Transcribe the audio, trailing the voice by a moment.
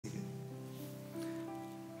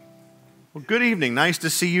Well, good evening. Nice to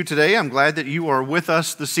see you today. I'm glad that you are with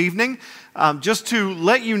us this evening. Just to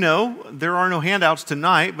let you know, there are no handouts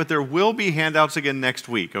tonight, but there will be handouts again next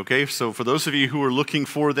week, okay? So for those of you who are looking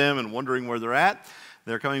for them and wondering where they're at,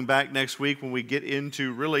 they're coming back next week when we get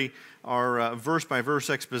into really our verse-by-verse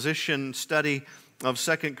exposition study of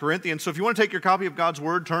 2 Corinthians. So if you want to take your copy of God's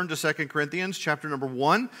Word, turn to 2 Corinthians chapter number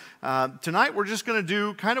 1. Tonight we're just going to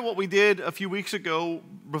do kind of what we did a few weeks ago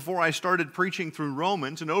before I started preaching through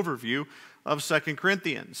Romans, an overview of 2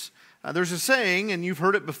 Corinthians. There's a saying, and you've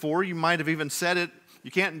heard it before, you might have even said it,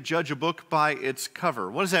 you can't judge a book by its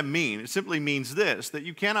cover. What does that mean? It simply means this, that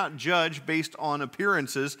you cannot judge based on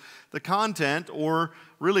appearances, the content, or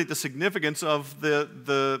really the significance of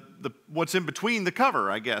the what's in between the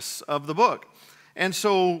cover, I guess, of the book. And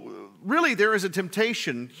so, really, there is a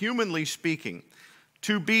temptation, humanly speaking,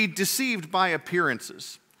 to be deceived by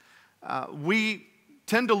appearances. We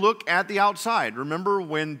tend to look at the outside. Remember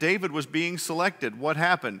when David was being selected, what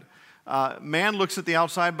happened? Man looks at the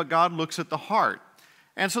outside, but God looks at the heart.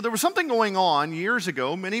 And so there was something going on years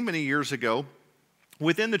ago, many, many years ago,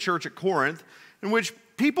 within the church at Corinth, in which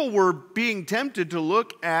people were being tempted to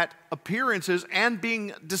look at appearances and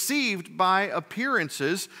being deceived by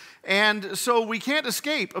appearances. And so we can't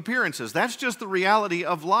escape appearances. That's just the reality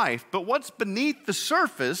of life. But what's beneath the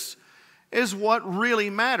surface is what really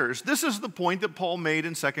matters. This is the point that Paul made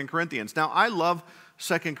in 2 Corinthians. Now, I love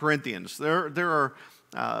 2 Corinthians. There are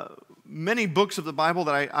many books of the Bible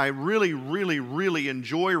that I really, really, really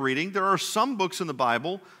enjoy reading. There are some books in the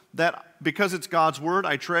Bible that, because it's God's Word,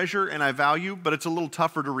 I treasure and I value, but it's a little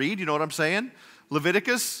tougher to read. You know what I'm saying?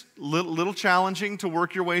 Leviticus, little challenging to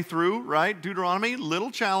work your way through, right? Deuteronomy,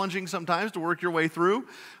 little challenging sometimes to work your way through.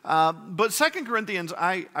 But 2 Corinthians,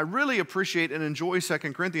 I really appreciate and enjoy 2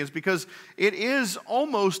 Corinthians because it is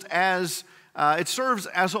almost as, it serves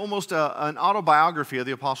as almost an autobiography of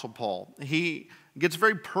the Apostle Paul. He gets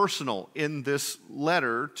very personal in this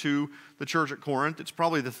letter to the church at Corinth. It's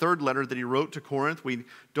probably the third letter that he wrote to Corinth. We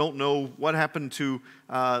don't know what happened to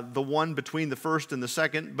the one between the first and the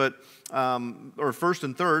second, or first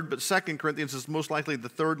and third, but 2 Corinthians is most likely the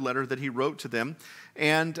third letter that he wrote to them.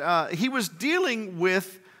 And he was dealing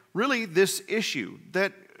with really this issue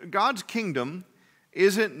that God's kingdom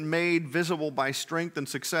isn't made visible by strength and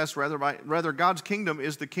success. Rather, God's kingdom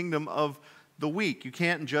is the kingdom of the weak. You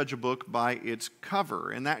can't judge a book by its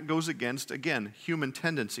cover, and that goes against, again, human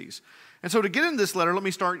tendencies. And so to get into this letter, let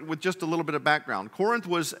me start with just a little bit of background. Corinth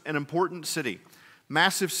was an important city,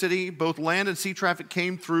 massive city. Both land and sea traffic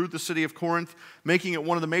came through the city of Corinth, making it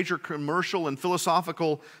one of the major commercial and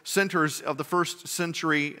philosophical centers of the first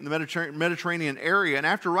century in the Mediterranean area. And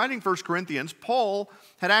after writing 1 Corinthians, Paul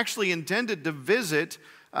had actually intended to visit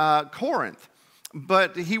Corinth.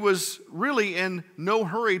 But he was really in no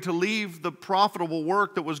hurry to leave the profitable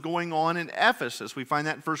work that was going on in Ephesus. We find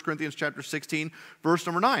that in 1 Corinthians chapter 16, verse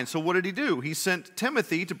number 9. So what did he do? He sent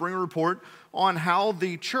Timothy to bring a report on how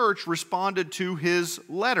the church responded to his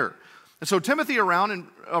letter. And so Timothy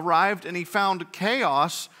arrived and he found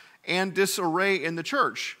chaos and disarray in the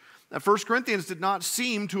church. Now, 1 Corinthians did not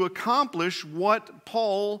seem to accomplish what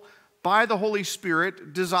Paul by the Holy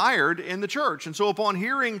Spirit desired in the church. And so upon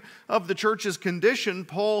hearing of the church's condition,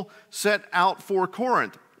 Paul set out for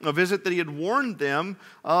Corinth, a visit that he had warned them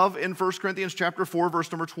of in 1 Corinthians chapter 4,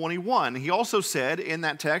 verse number 21. He also said in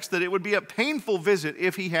that text that it would be a painful visit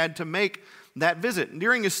if he had to make that visit. And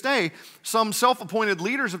during his stay, some self-appointed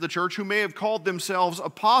leaders of the church who may have called themselves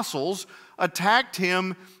apostles attacked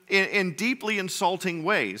him in deeply insulting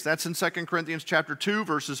ways. That's in 2 Corinthians chapter 2,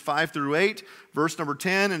 verses 5 through 8, verse number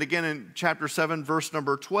 10, and again in chapter 7, verse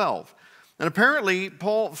number 12. And apparently,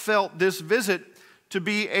 Paul felt this visit to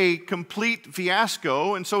be a complete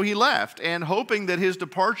fiasco, and so he left. And hoping that his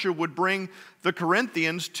departure would bring the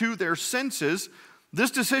Corinthians to their senses,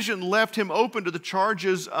 this decision left him open to the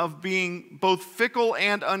charges of being both fickle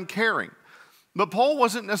and uncaring. But Paul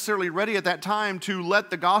wasn't necessarily ready at that time to let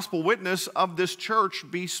the gospel witness of this church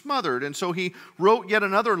be smothered. And so he wrote yet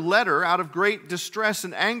another letter out of great distress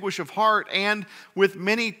and anguish of heart and with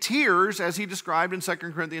many tears, as he described in 2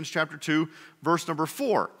 Corinthians chapter 2, verse number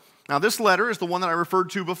 4. Now, this letter is the one that I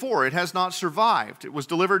referred to before. It has not survived. It was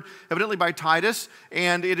delivered evidently by Titus,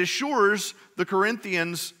 and it assures the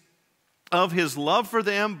Corinthians of his love for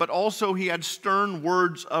them, but also he had stern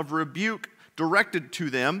words of rebuke directed to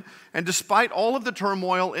them. And despite all of the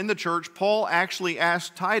turmoil in the church, Paul actually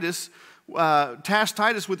tasked Titus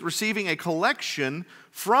with receiving a collection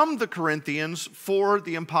from the Corinthians for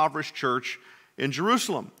the impoverished church in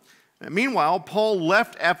Jerusalem. Meanwhile, Paul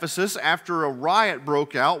left Ephesus after a riot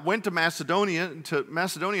broke out, went to Macedonia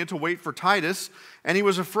to wait for Titus, and he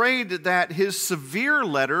was afraid that his severe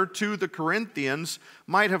letter to the Corinthians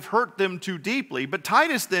might have hurt them too deeply. But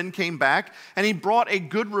Titus then came back, and he brought a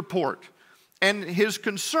good report. And his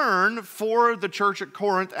concern for the church at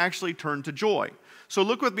Corinth actually turned to joy. So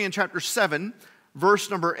look with me in chapter 7, verse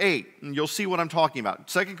number 8, and you'll see what I'm talking about.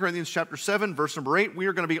 2 Corinthians chapter 7, verse number 8. We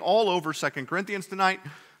are going to be all over 2 Corinthians tonight,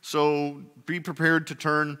 so be prepared to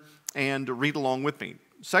turn and read along with me.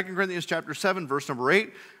 2 Corinthians chapter 7, verse number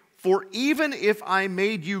 8. For even if I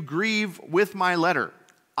made you grieve with my letter,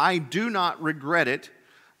 I do not regret it,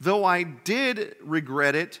 though I did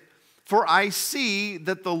regret it, for I see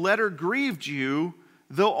that the letter grieved you,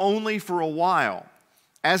 though only for a while.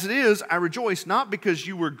 As it is, I rejoice not because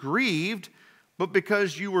you were grieved, but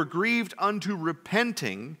because you were grieved unto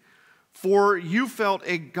repenting, for you felt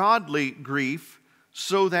a godly grief,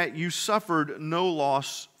 so that you suffered no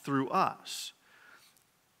loss through us.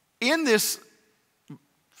 In these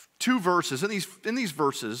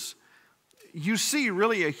verses, you see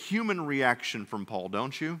really a human reaction from Paul,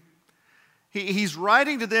 don't you? He's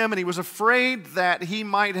writing to them, and he was afraid that he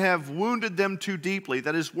might have wounded them too deeply,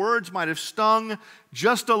 that his words might have stung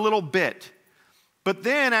just a little bit. But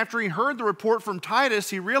then, after he heard the report from Titus,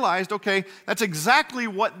 he realized, okay, that's exactly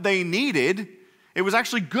what they needed. It was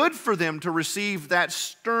actually good for them to receive that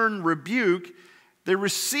stern rebuke. They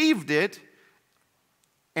received it,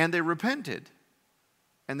 and they repented,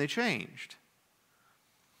 and they changed.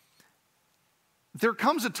 There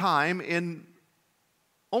comes a time in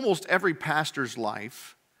almost every pastor's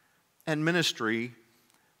life and ministry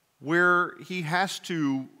where he has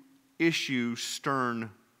to issue stern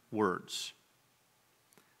words,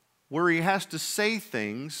 where he has to say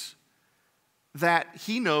things that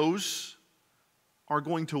he knows are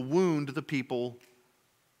going to wound the people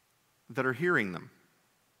that are hearing them.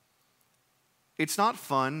 It's not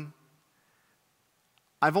fun.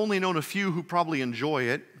 I've only known a few who probably enjoy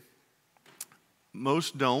it.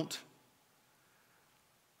 Most don't.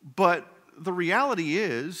 But the reality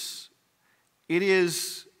is, it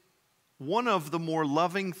is one of the more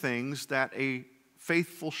loving things that a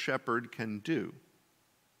faithful shepherd can do,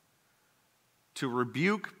 to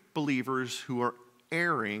rebuke believers who are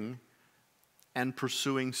erring and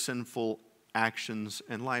pursuing sinful actions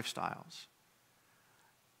and lifestyles,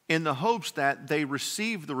 in the hopes that they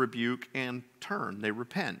receive the rebuke and turn, they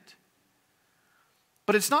repent.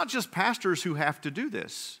 But it's not just pastors who have to do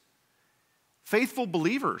this. Faithful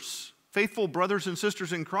believers, faithful brothers and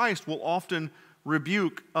sisters in Christ will often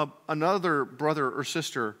rebuke another brother or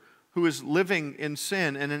sister who is living in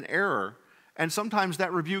sin and in error. And sometimes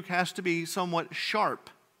that rebuke has to be somewhat sharp.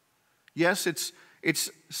 Yes, it's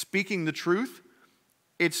speaking the truth.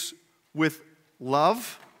 It's with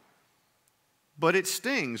love. But it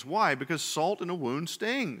stings. Why? Because salt in a wound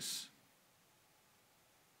stings.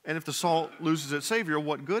 And if the salt loses its savor,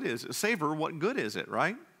 what good is it,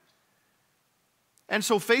 right? And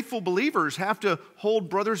so faithful believers have to hold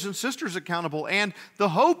brothers and sisters accountable. And the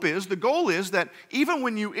goal is that even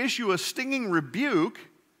when you issue a stinging rebuke,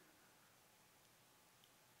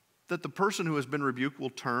 that the person who has been rebuked will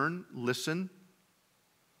turn, listen,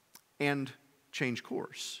 and change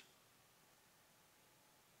course.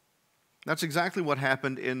 That's exactly what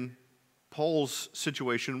happened in Paul's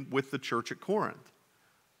situation with the church at Corinth.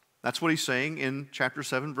 That's what he's saying in chapter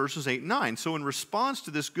 7, verses 8 and 9. So in response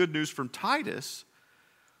to this good news from Titus,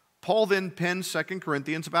 Paul then penned 2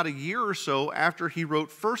 Corinthians about a year or so after he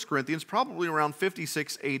wrote 1 Corinthians, probably around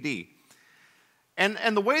 56 AD.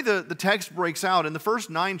 And the way the text breaks out, in the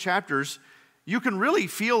first 9 chapters, you can really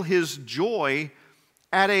feel his joy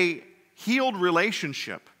at a healed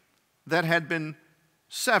relationship that had been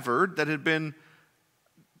severed, that had been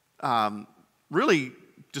really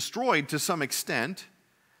destroyed to some extent,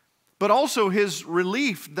 but also his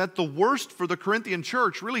relief that the worst for the Corinthian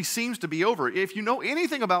church really seems to be over. If you know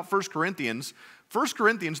anything about 1 Corinthians,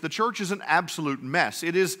 the church is an absolute mess.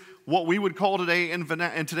 It is what we would call today in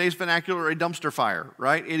today's vernacular a dumpster fire,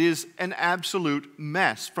 right? It is an absolute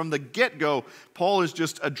mess. From the get-go, Paul is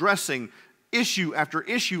just addressing issue after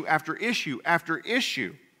issue after issue after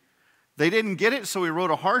issue. They didn't get it, so he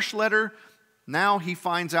wrote a harsh letter. Now he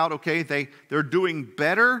finds out, okay, they're doing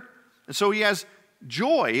better. And so he has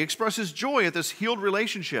joy. He expresses joy at this healed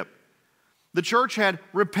relationship. The church had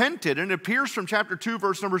repented, and it appears from chapter 2,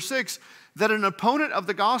 verse number 6, that an opponent of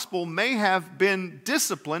the gospel may have been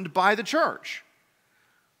disciplined by the church.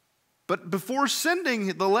 But before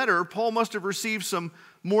sending the letter, Paul must have received some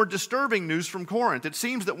more disturbing news from Corinth. It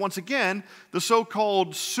seems that once again, the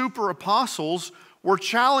so-called super apostles were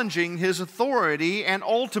challenging his authority and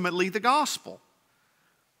ultimately the gospel.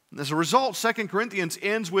 And as a result, 2 Corinthians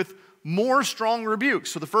ends with more strong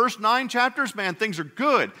rebukes. So the first 9 chapters, man, things are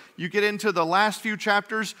good. You get into the last few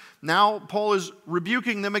chapters, now Paul is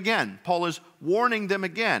rebuking them again. Paul is warning them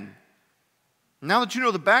again. Now that you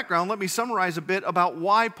know the background, let me summarize a bit about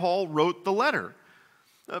why Paul wrote the letter.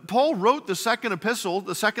 Paul wrote the second epistle,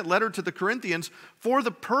 the second letter to the Corinthians, for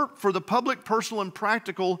the public, personal, and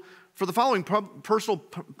practical, for the following personal,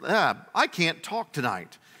 I can't talk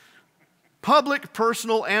tonight. Public,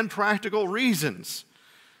 personal, and practical reasons.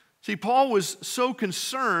 See, Paul was so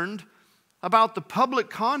concerned about the public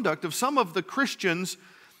conduct of some of the Christians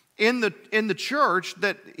in the church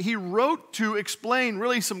that he wrote to explain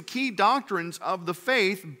really some key doctrines of the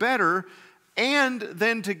faith better, and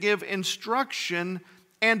then to give instruction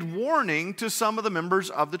and warning to some of the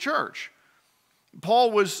members of the church.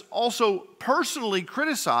 Paul was also personally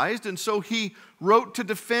criticized, and so he wrote to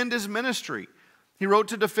defend his ministry. He wrote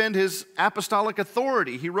to defend his apostolic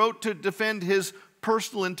authority. He wrote to defend his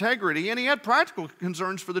personal integrity, and he had practical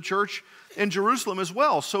concerns for the church in Jerusalem as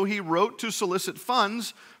well. So he wrote to solicit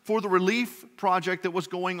funds for the relief project that was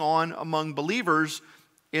going on among believers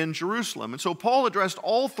in Jerusalem. And so Paul addressed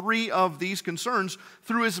all 3 of these concerns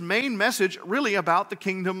through his main message, really about the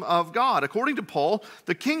kingdom of God. According to Paul,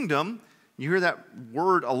 the kingdom, you hear that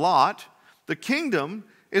word a lot, the kingdom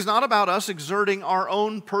is not about us exerting our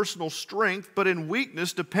own personal strength, but in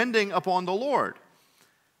weakness depending upon the Lord.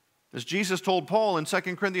 As Jesus told Paul in 2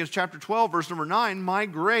 Corinthians chapter 12, verse number 9, my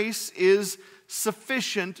grace is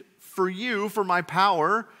sufficient for you, for my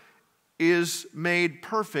power is made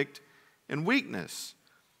perfect in weakness.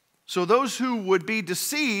 So those who would be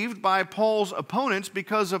deceived by Paul's opponents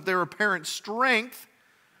because of their apparent strength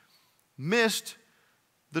missed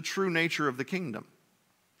the true nature of the kingdom.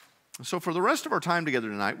 So for the rest of our time together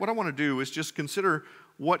tonight, what I want to do is just consider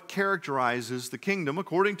what characterizes the kingdom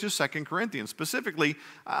according to 2 Corinthians. Specifically,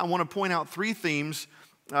 I want to point out 3 themes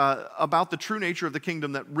about the true nature of the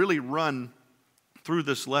kingdom that really run through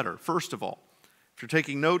this letter. First of all, if you're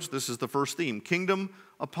taking notes, this is the first theme. Kingdom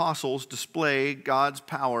apostles display God's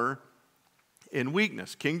power in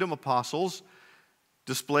weakness. Kingdom apostles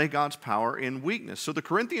display God's power in weakness. So the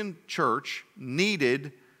Corinthian church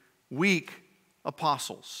needed weak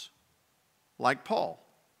apostles like Paul,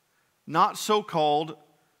 not so-called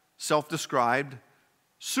self-described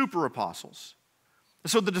super apostles.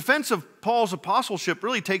 So the defense of Paul's apostleship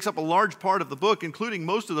really takes up a large part of the book, including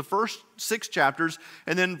most of the first 6 chapters,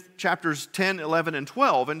 and then chapters 10, 11, and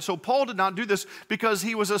 12. And so Paul did not do this because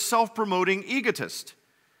he was a self-promoting egotist.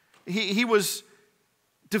 He was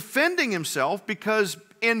defending himself because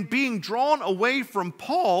in being drawn away from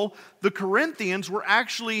Paul, the Corinthians were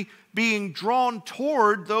actually being drawn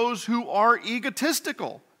toward those who are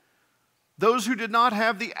egotistical. Those who did not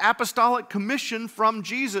have the apostolic commission from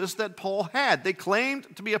Jesus that Paul had. They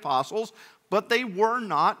claimed to be apostles, but they were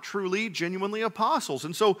not truly, genuinely apostles.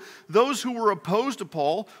 And so those who were opposed to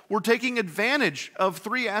Paul were taking advantage of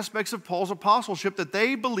 3 aspects of Paul's apostleship that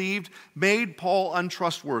they believed made Paul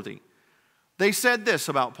untrustworthy. They said this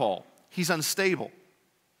about Paul: he's unstable.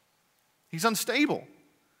 He's unstable.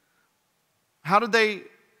 How did they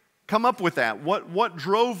come up with that? What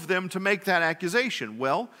drove them to make that accusation?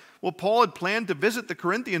 Well, Paul had planned to visit the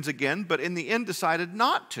Corinthians again, but in the end decided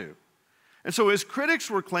not to. And so his critics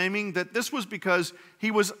were claiming that this was because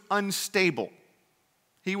he was unstable.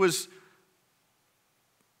 He was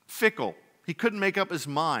fickle. He couldn't make up his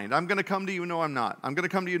mind. I'm going to come to you, no I'm not. I'm going to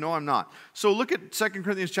come to you, no I'm not. So look at 2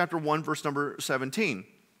 Corinthians chapter 1, verse number 17.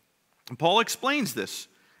 And Paul explains this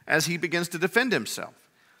as he begins to defend himself.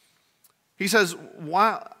 He says,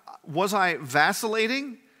 "Why was I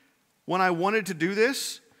vacillating when I wanted to do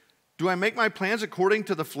this? Do I make my plans according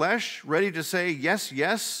to the flesh, ready to say yes,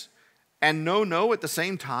 yes, and no, no at the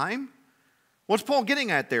same time?" What's Paul getting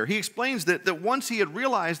at there? He explains that once he had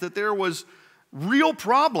realized that there was real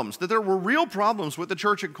problems, that there were real problems with the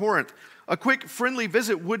church at Corinth, a quick friendly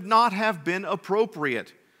visit would not have been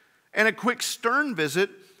appropriate. And a quick stern visit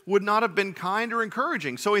would not have been kind or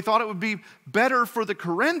encouraging. So he thought it would be better for the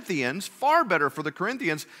Corinthians, far better for the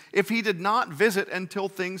Corinthians, if he did not visit until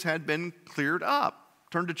things had been cleared up.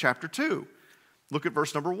 Turn to chapter 2. Look at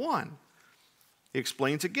verse number 1. He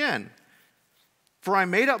explains again. "For I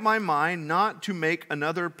made up my mind not to make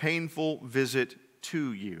another painful visit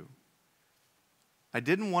to you." I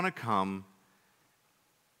didn't want to come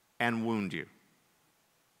and wound you.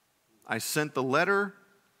 I sent the letter.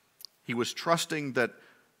 He was trusting that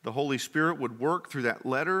the Holy Spirit would work through that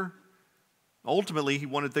letter. Ultimately, he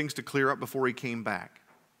wanted things to clear up before he came back.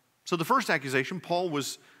 So the first accusation, Paul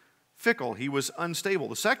was fickle. He was unstable.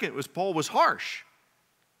 The second was Paul was harsh.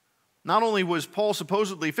 Not only was Paul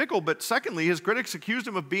supposedly fickle, but secondly, his critics accused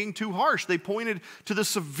him of being too harsh. They pointed to the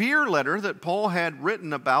severe letter that Paul had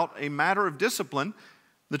written about a matter of discipline.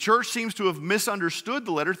 The church seems to have misunderstood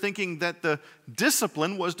the letter, thinking that the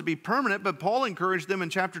discipline was to be permanent, but Paul encouraged them in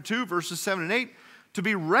chapter 2, verses 7 and 8, to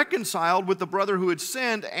be reconciled with the brother who had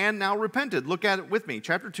sinned and now repented. Look at it with me,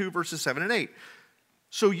 chapter 2, verses 7 and 8.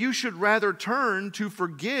 So you should rather turn to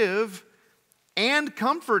forgive and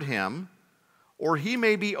comfort him, or he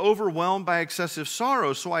may be overwhelmed by excessive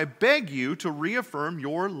sorrow. So I beg you to reaffirm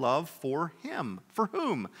your love for him. For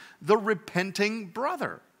whom? The repenting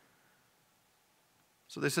brother.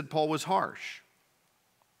 So they said Paul was harsh.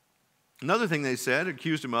 Another thing they said,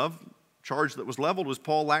 accused him of, charge that was leveled, was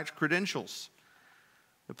Paul lacked credentials.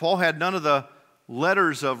 That Paul had none of the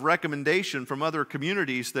letters of recommendation from other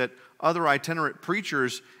communities that other itinerant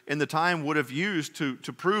preachers in the time would have used to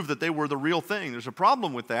prove that they were the real thing. There's a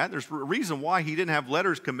problem with that. There's a reason why he didn't have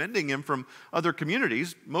letters commending him from other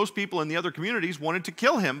communities. Most people in the other communities wanted to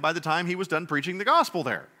kill him by the time he was done preaching the gospel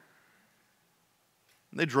there.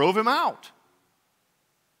 And they drove him out.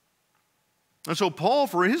 And so Paul,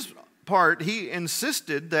 for his part, he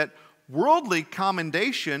insisted that worldly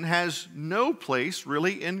commendation has no place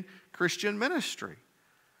really in Christian ministry.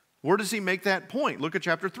 Where does he make that point? Look at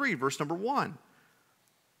chapter 3, verse number 1.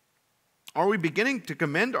 Are we beginning to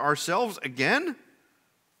commend ourselves again?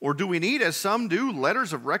 Or do we need, as some do,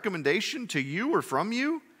 letters of recommendation to you or from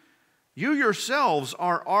you? You yourselves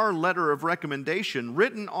are our letter of recommendation,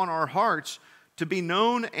 written on our hearts to be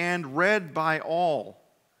known and read by all.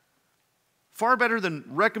 Far better than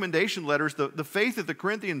recommendation letters, the faith of the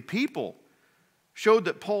Corinthian people showed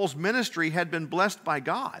that Paul's ministry had been blessed by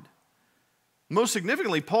God. Most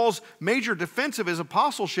significantly, Paul's major defense of his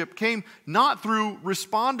apostleship came not through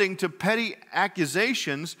responding to petty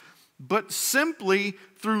accusations, but simply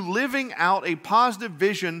through living out a positive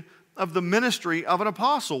vision of the ministry of an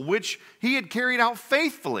apostle, which he had carried out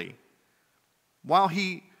faithfully, while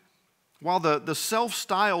the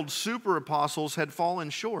self-styled super apostles had fallen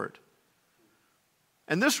short.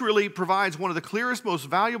 And this really provides one of the clearest, most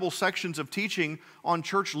valuable sections of teaching on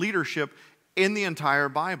church leadership in the entire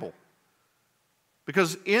Bible.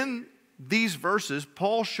 Because in these verses,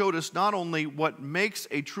 Paul showed us not only what makes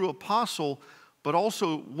a true apostle, but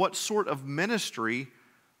also what sort of ministry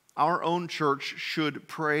our own church should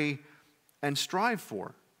pray and strive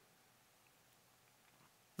for.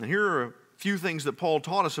 And here are a few things that Paul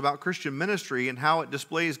taught us about Christian ministry and how it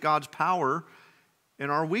displays God's power in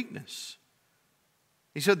our weakness.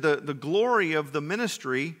 He said the glory of the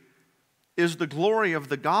ministry is the glory of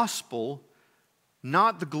the gospel,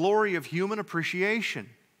 not the glory of human appreciation.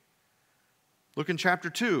 Look in chapter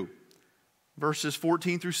 2, verses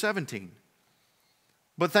 14 through 17.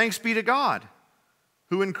 But thanks be to God,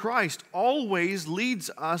 who in Christ always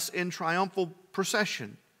leads us in triumphal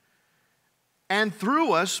procession, and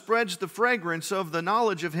through us spreads the fragrance of the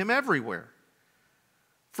knowledge of Him everywhere.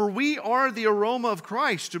 For we are the aroma of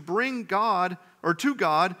Christ to bring God, or to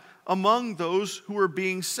God, among those who are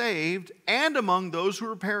being saved and among those who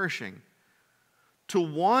are perishing. To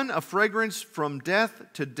one, a fragrance from death,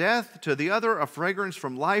 to the other, a fragrance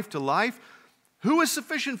from life to life. Who is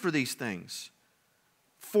sufficient for these things?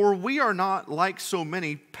 For we are not like so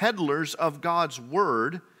many peddlers of God's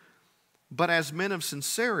word, but as men of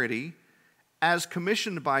sincerity, as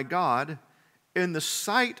commissioned by God, in the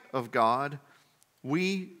sight of God,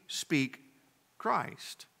 we speak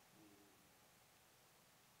Christ.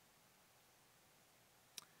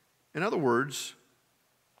 In other words,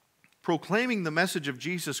 proclaiming the message of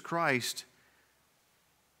Jesus Christ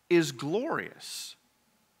is glorious,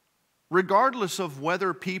 regardless of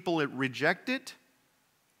whether people reject it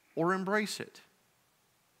or embrace it.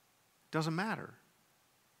 It doesn't matter.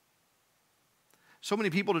 So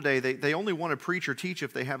many people today, they only want to preach or teach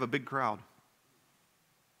if they have a big crowd.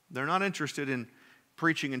 They're not interested in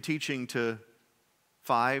preaching and teaching to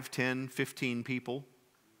 5, 10, 15 people.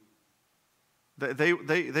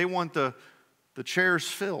 They want the chairs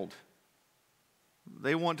filled.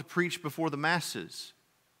 They want to preach before the masses.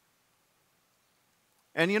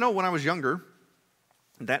 And you know, when I was younger,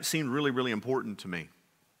 that seemed really, really important to me.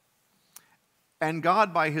 And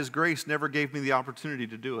God, by His grace, never gave me the opportunity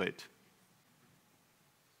to do it.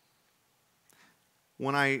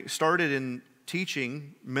 When I started in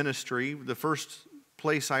teaching ministry, the first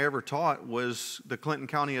place I ever taught was the Clinton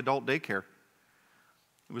County Adult Daycare.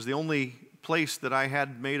 It was the only place that I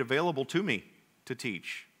had made available to me to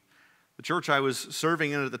teach. The church I was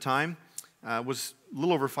serving in at the time was a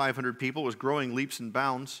little over 500 people, was growing leaps and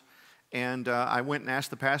bounds. And I went and asked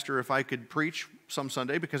the pastor if I could preach some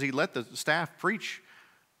Sunday because he let the staff preach.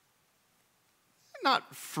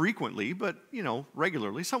 not frequently, but,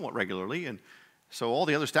 regularly, somewhat regularly. And so all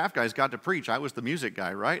the other staff guys got to preach. I was the music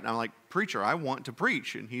guy, right? And I'm like, preacher, I want to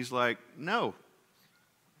preach. And he's like, no.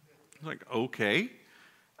 I'm like, okay.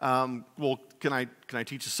 Well, can I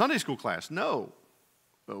teach a Sunday school class? No.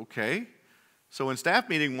 Okay. So in staff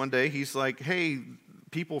meeting one day, he's like, hey,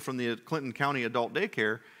 people from the Clinton County Adult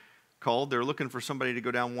Daycare called. They're looking for somebody to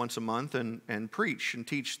go down once a month and preach and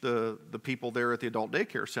teach the people there at the Adult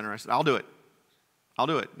Daycare Center. I said, I'll do it. I'll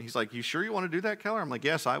do it. And he's like, you sure you want to do that, Keller? I'm like,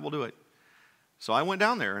 yes, I will do it. So I went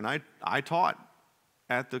down there and I taught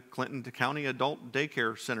at the Clinton County Adult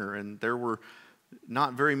Daycare Center, and there were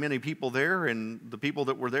not very many people there, and the people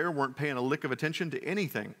that were there weren't paying a lick of attention to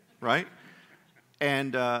anything, right?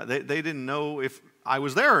 And they didn't know if I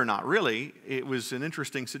was there or not, really. It was an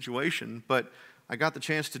interesting situation, but I got the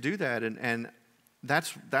chance to do that, and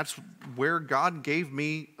that's where God gave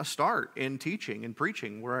me a start in teaching and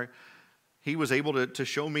preaching, where He was able to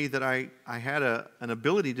show me that I had an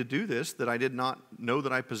ability to do this that I did not know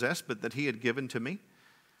that I possessed, but that He had given to me.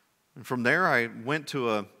 And from there, I went to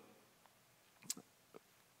a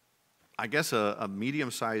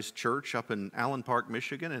medium-sized church up in Allen Park,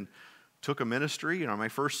 Michigan, and took a ministry. My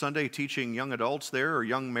first Sunday teaching young adults there, or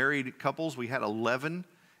young married couples, we had 11,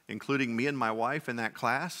 including me and my wife in that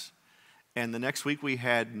class. And the next week we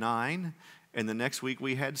had 9, and the next week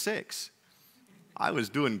we had 6. I was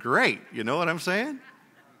doing great, you know what I'm saying?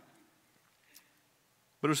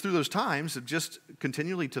 But it was through those times of just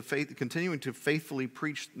continuing to faithfully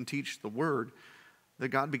preach and teach the Word that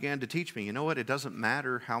God began to teach me, you know what, it doesn't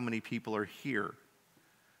matter how many people are here.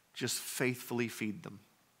 Just faithfully feed them.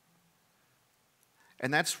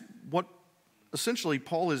 And that's what essentially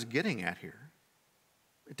Paul is getting at here.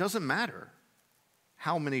 It doesn't matter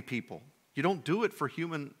how many people. You don't do it for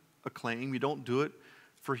human acclaim. You don't do it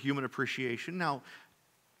for human appreciation. Now,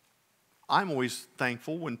 I'm always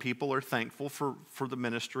thankful when people are thankful for the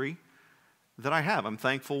ministry that I have. I'm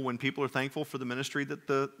thankful when people are thankful for the ministry that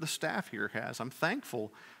the staff here has. I'm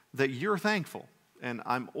thankful that you're thankful. And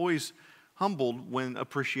I'm always humbled when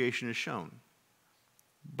appreciation is shown.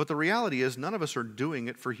 But the reality is none of us are doing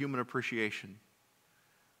it for human appreciation.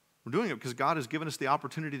 We're doing it because God has given us the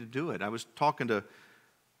opportunity to do it. I was talking to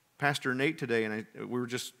Pastor Nate today, and we were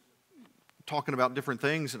just talking about different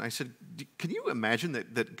things, and I said, can you imagine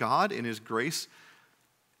that God in His grace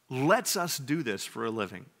lets us do this for a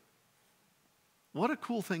living? What a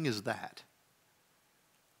cool thing is that?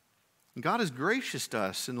 God is gracious to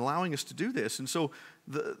us in allowing us to do this. And so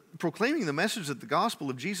proclaiming the message of the gospel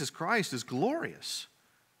of Jesus Christ is glorious,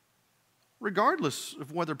 regardless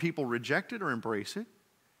of whether people reject it or embrace it,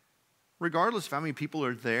 regardless of how many people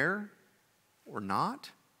are there or not.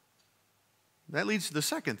 That leads to the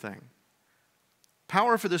second thing.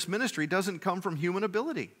 Power for this ministry doesn't come from human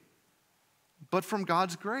ability, but from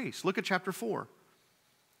God's grace. Look at chapter 3,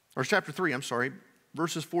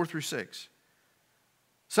 verses 4 through 6.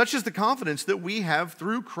 Such is the confidence that we have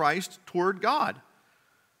through Christ toward God.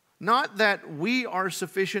 Not that we are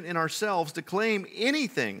sufficient in ourselves to claim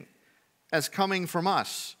anything as coming from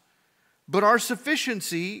us, but our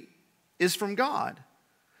sufficiency is from God,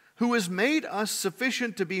 who has made us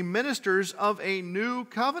sufficient to be ministers of a new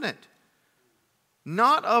covenant,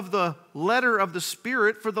 not of the letter of the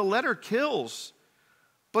Spirit, for the letter kills,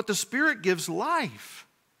 but the Spirit gives life.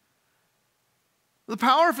 The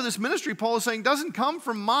power for this ministry, Paul is saying, doesn't come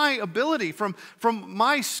from my ability, from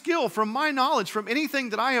my skill, from my knowledge, from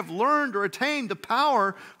anything that I have learned or attained. The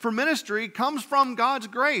power for ministry comes from God's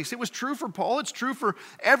grace. It was true for Paul. It's true for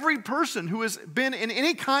every person who has been in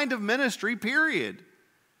any kind of ministry, period.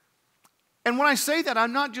 And when I say that,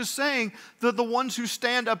 I'm not just saying that the ones who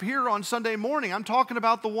stand up here on Sunday morning. I'm talking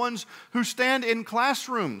about the ones who stand in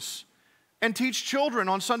classrooms and teach children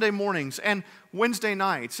on Sunday mornings and Wednesday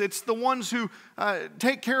nights. It's the ones who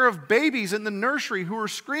take care of babies in the nursery who are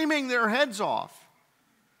screaming their heads off.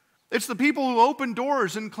 It's the people who open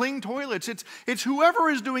doors and clean toilets. It's whoever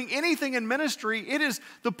is doing anything in ministry. It is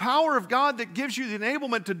the power of God that gives you the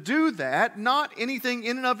enablement to do that, not anything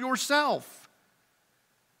in and of yourself.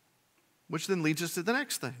 Which then leads us to the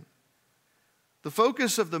next thing. The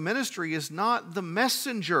focus of the ministry is not the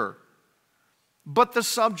messenger, but the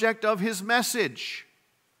subject of his message.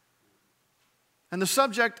 And the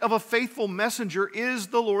subject of a faithful messenger is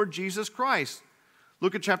the Lord Jesus Christ.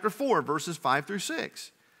 Look at chapter 4, verses 5 through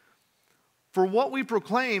 6. For what we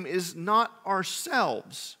proclaim is not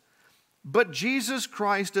ourselves, but Jesus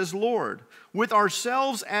Christ as Lord, with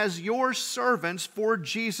ourselves as your servants for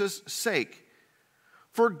Jesus' sake.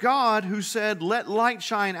 For God, who said, "Let light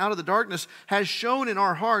shine out of the darkness," has shone in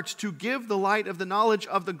our hearts to give the light of the knowledge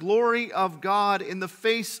of the glory of God in the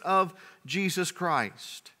face of Jesus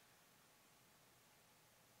Christ.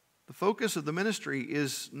 The focus of the ministry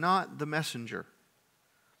is not the messenger,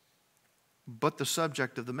 but the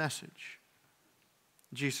subject of the message,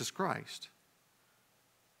 Jesus Christ.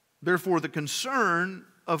 Therefore, the concern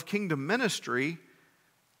of kingdom ministry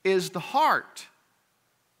is the heart,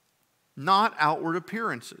 not outward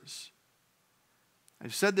appearances.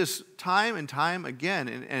 I've said this time and time again,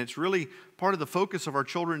 and it's really part of the focus of our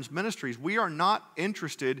children's ministries. We are not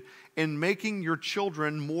interested in making your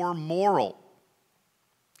children more moral.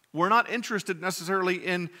 We're not interested necessarily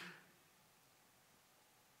in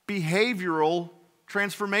behavioral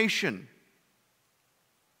transformation,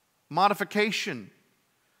 modification.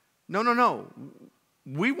 No.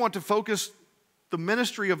 We want to focus the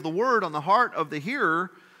ministry of the word on the heart of the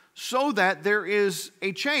hearer so that there is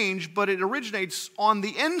a change, but it originates on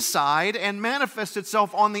the inside and manifests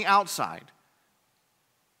itself on the outside.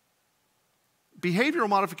 Behavioral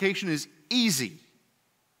modification is easy.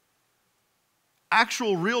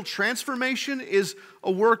 Actual, real transformation is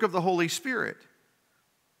a work of the Holy Spirit.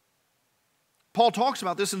 Paul talks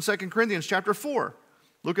about this in 2 Corinthians chapter 4.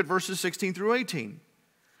 Look at verses 16 through 18.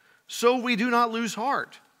 So we do not lose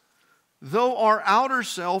heart. Though our outer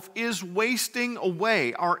self is wasting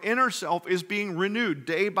away, our inner self is being renewed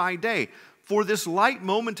day by day. For this light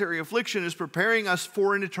momentary affliction is preparing us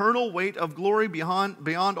for an eternal weight of glory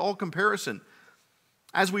beyond all comparison.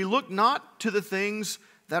 As we look not to the things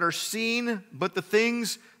that are seen, but the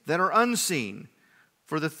things that are unseen.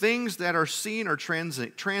 For the things that are seen are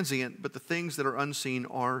transient, but the things that are unseen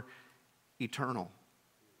are eternal.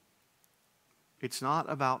 It's not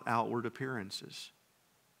about outward appearances.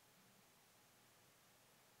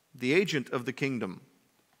 The agent of the kingdom,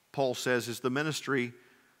 Paul says, is the ministry,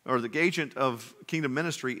 or the agent of kingdom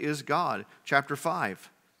ministry is God. Chapter 5,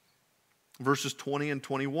 verses 20 and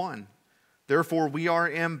 21. Therefore, we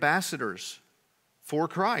are ambassadors for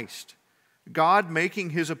Christ, God making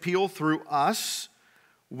his appeal through us.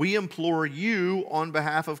 We implore you on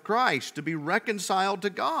behalf of Christ to be reconciled to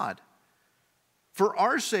God. For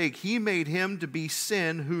our sake, he made him to be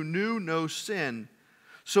sin who knew no sin,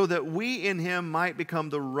 so that we in him might become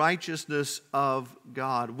the righteousness of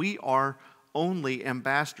God. We are only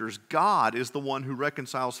ambassadors. God is the one who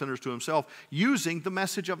reconciles sinners to himself using the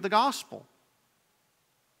message of the gospel.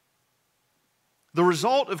 The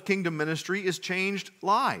result of kingdom ministry is changed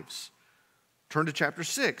lives. Turn to chapter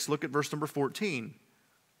 6. Look at verse number 14.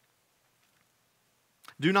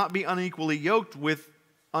 Do not be unequally yoked with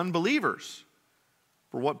unbelievers.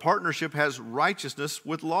 For what partnership has righteousness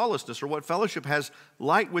with lawlessness? Or what fellowship has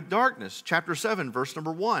light with darkness? Chapter 7, verse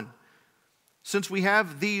number 1. Since we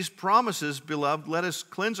have these promises, beloved, let us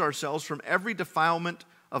cleanse ourselves from every defilement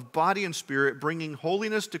of body and spirit, bringing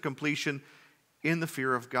holiness to completion in the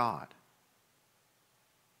fear of God.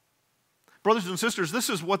 Brothers and sisters, this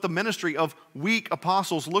is what the ministry of weak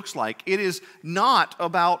apostles looks like. It is not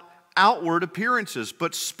about outward appearances,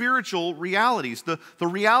 but spiritual realities. The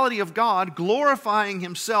reality of God glorifying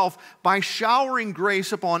himself by showering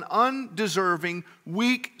grace upon undeserving,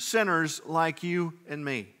 weak sinners like you and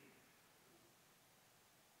me.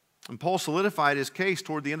 And Paul solidified his case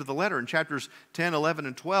toward the end of the letter in chapters 10, 11,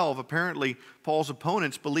 and 12. Apparently, Paul's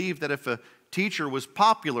opponents believed that if a teacher was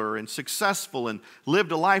popular and successful and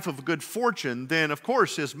lived a life of good fortune, then of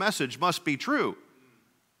course his message must be true.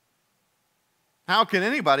 How can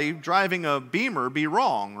anybody driving a Beamer be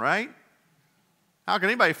wrong, right? How can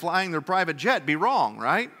anybody flying their private jet be wrong,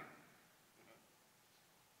 right?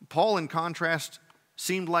 Paul, in contrast,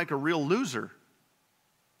 seemed like a real loser.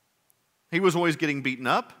 He was always getting beaten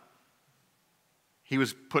up. He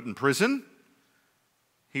was put in prison.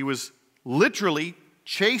 He was literally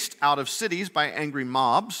chased out of cities by angry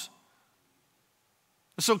mobs.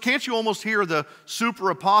 So can't you almost hear the super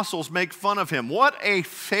apostles make fun of him? What a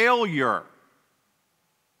failure.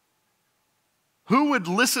 Who would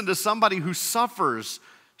listen to somebody who suffers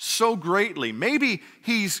so greatly? Maybe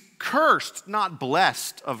he's cursed, not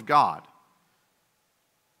blessed of God.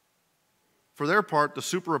 For their part, the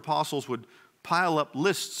super apostles would pile up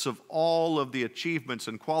lists of all of the achievements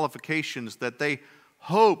and qualifications that they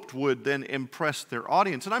hoped would then impress their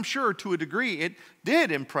audience. And I'm sure to a degree it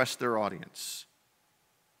did impress their audience.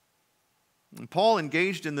 And Paul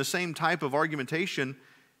engaged in the same type of argumentation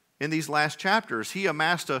in these last chapters. He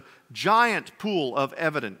amassed a giant pool of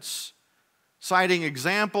evidence, citing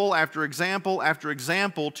example after example after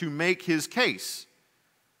example to make his case.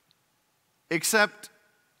 Except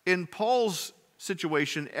in Paul's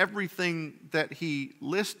situation, everything that he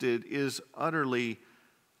listed is utterly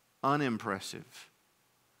unimpressive.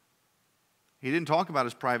 He didn't talk about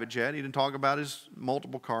his private jet. He didn't talk about his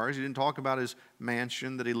multiple cars. He didn't talk about his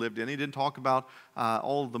mansion that he lived in. He didn't talk about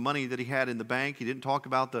all of the money that he had in the bank. He didn't talk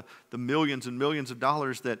about the millions and millions of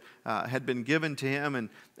dollars that had been given to him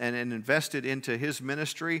and invested into his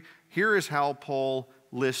ministry. Here is how Paul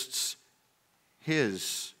lists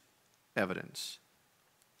his evidence.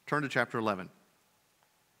 Turn to chapter 11.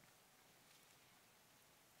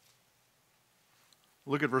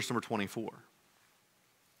 Look at verse number 24.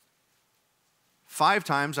 5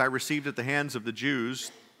 times I received at the hands of the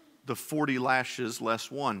Jews the 40 lashes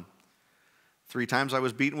less one. 3 times I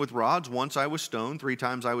was beaten with rods. Once I was stoned. 3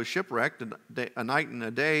 times I was shipwrecked. A night and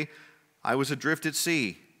a day I was adrift at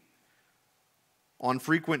sea. On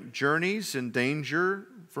frequent journeys in danger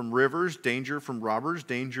from rivers, danger from robbers,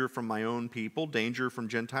 danger from my own people, danger from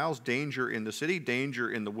Gentiles, danger in the city,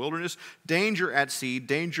 danger in the wilderness, danger at sea,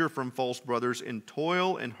 danger from false brothers, in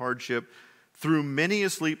toil and hardship, through many a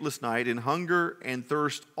sleepless night, in hunger and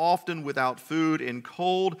thirst, often without food, in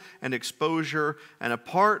cold and exposure, and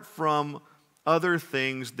apart from other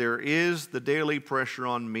things, there is the daily pressure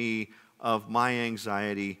on me of my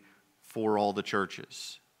anxiety for all the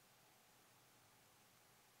churches.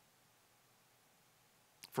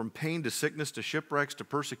 From pain to sickness to shipwrecks to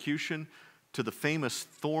persecution to the famous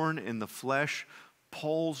thorn in the flesh,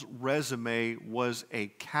 Paul's resume was a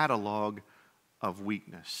catalog of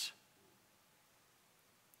weakness.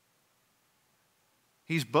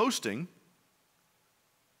 He's boasting,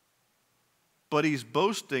 but he's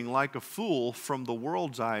boasting like a fool from the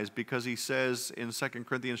world's eyes, because he says in 2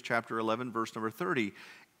 Corinthians chapter 11, verse number 30,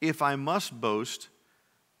 if I must boast,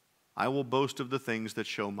 I will boast of the things that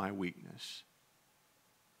show my weakness.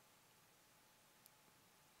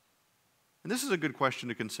 And this is a good question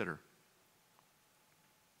to consider.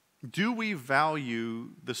 Do we value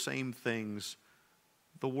the same things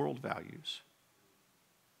the world values?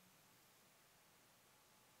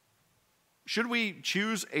 Should we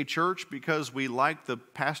choose a church because we like the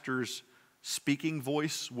pastor's speaking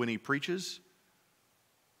voice when he preaches?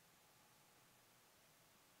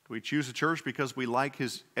 Do we choose a church because we like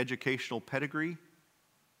his educational pedigree?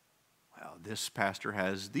 Well, this pastor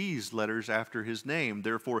has these letters after his name,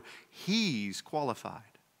 therefore he's qualified.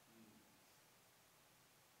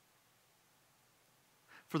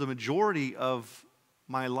 For the majority of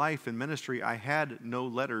my life in ministry, I had no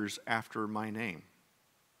letters after my name.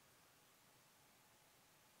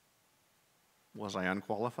 Was I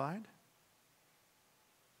unqualified?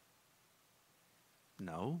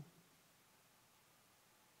 No.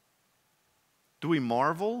 Do we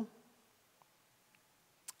marvel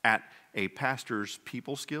at a pastor's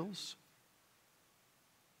people skills?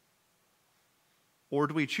 Or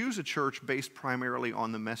do we choose a church based primarily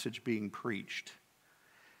on the message being preached,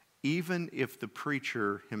 even if the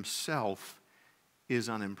preacher himself is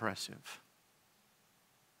unimpressive?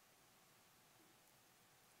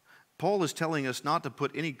 Paul is telling us not to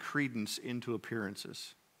put any credence into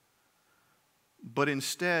appearances, but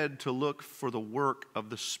instead to look for the work of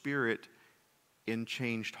the Spirit in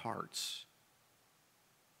changed hearts.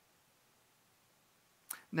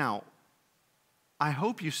 Now, I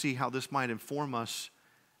hope you see how this might inform us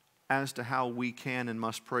as to how we can and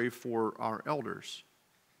must pray for our elders.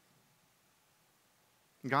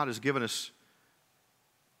 God has given us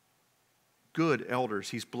good elders.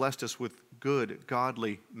 He's blessed us with good,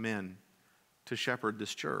 godly men to shepherd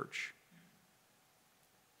this church.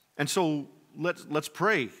 And so let's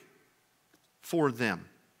pray for them.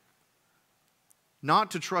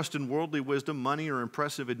 Not to trust in worldly wisdom, money, or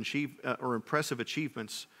impressive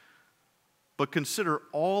achievements, but consider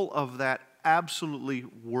all of that absolutely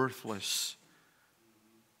worthless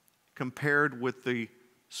compared with the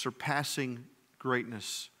surpassing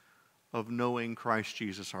greatness of knowing Christ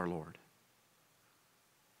Jesus our Lord.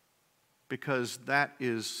 Because that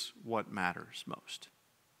is what matters most.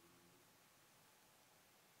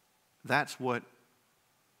 That's what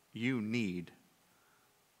you need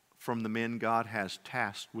from the men God has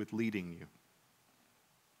tasked with leading you,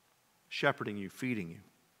 shepherding you, feeding you.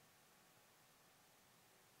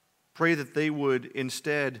 Pray that they would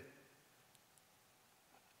instead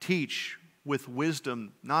teach with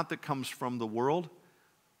wisdom, not that comes from the world,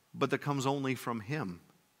 but that comes only from Him.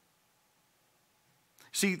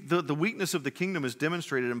 See, the weakness of the kingdom is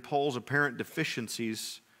demonstrated in Paul's apparent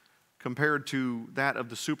deficiencies compared to that of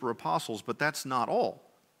the super apostles, but that's not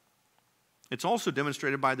all. It's also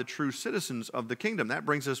demonstrated by the true citizens of the kingdom. That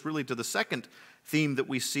brings us really to the second theme that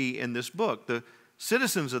we see in this book. The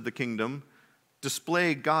citizens of the kingdom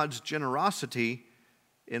display God's generosity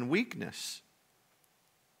in weakness.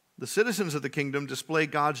 The citizens of the kingdom display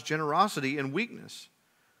God's generosity in weakness.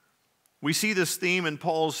 We see this theme in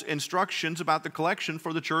Paul's instructions about the collection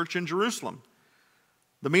for the church in Jerusalem.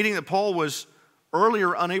 The meeting that Paul was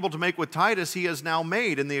earlier unable to make with Titus, he has now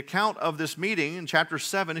made. In the account of this meeting in chapter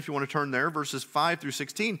 7, if you want to turn there, verses 5 through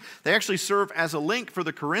 16, they actually serve as a link for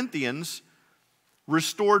the Corinthians'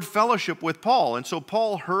 restored fellowship with Paul. And so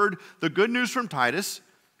Paul heard the good news from Titus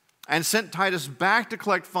and sent Titus back to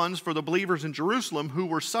collect funds for the believers in Jerusalem who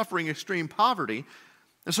were suffering extreme poverty.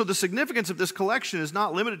 And so the significance of this collection is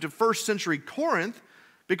not limited to first century Corinth,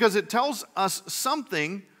 because it tells us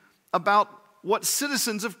something about what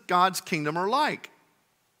citizens of God's kingdom are like.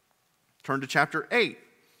 Turn to chapter 8.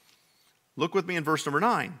 Look with me in verse number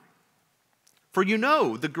 9. For you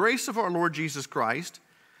know the grace of our Lord Jesus Christ,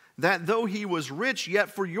 that though he was rich,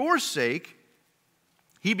 yet for your sake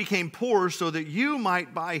he became poor, so that you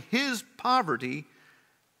might by his poverty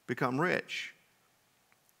become rich.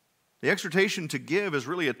 The exhortation to give is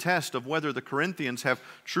really a test of whether the Corinthians have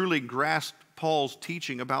truly grasped Paul's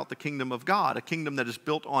teaching about the kingdom of God, a kingdom that is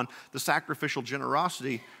built on the sacrificial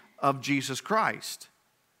generosity of Jesus Christ.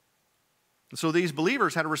 And so these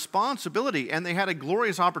believers had a responsibility, and they had a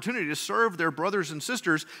glorious opportunity to serve their brothers and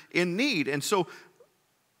sisters in need. And so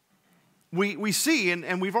we see,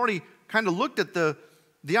 and we've already kind of looked at the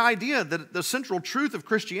idea that the central truth of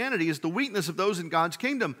Christianity is the weakness of those in God's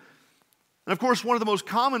kingdom. And of course, one of the most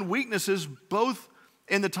common weaknesses, both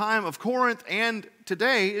in the time of Corinth and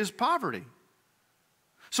today, is poverty.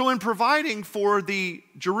 So in providing for the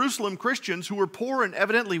Jerusalem Christians who were poor and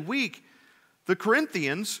evidently weak, the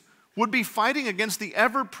Corinthians would be fighting against the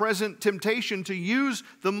ever-present temptation to use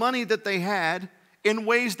the money that they had in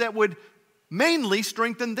ways that would mainly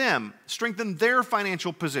strengthen them, strengthen their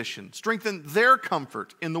financial position, strengthen their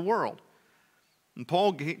comfort in the world. And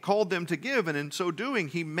Paul called them to give, and in so doing,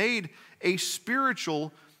 he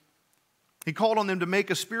called on them to make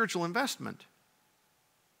a spiritual investment.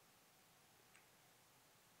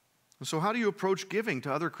 And so how do you approach giving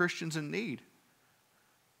to other Christians in need?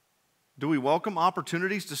 Do we welcome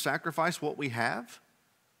opportunities to sacrifice what we have?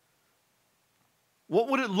 What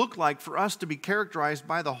would it look like for us to be characterized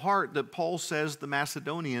by the heart that Paul says the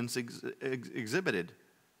Macedonians exhibited?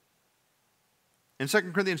 In 2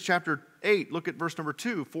 Corinthians chapter 8, look at verse number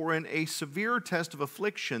 2. For in a severe test of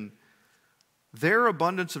affliction, their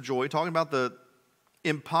abundance of joy, talking about the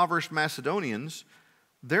impoverished Macedonians,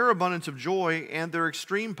 their abundance of joy and their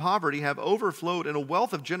extreme poverty have overflowed in a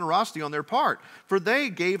wealth of generosity on their part, for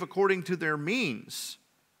they gave according to their means,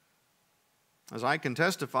 as I can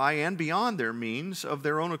testify, and beyond their means of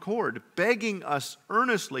their own accord, begging us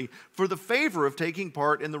earnestly for the favor of taking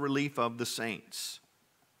part in the relief of the saints.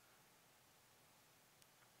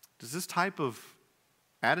 Does this type of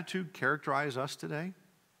attitude characterize us today?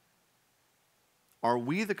 Are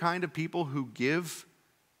we the kind of people who give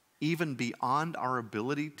even beyond our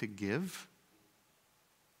ability to give?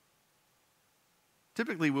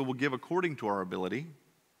 Typically, we will give according to our ability.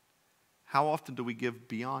 How often do we give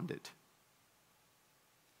beyond it?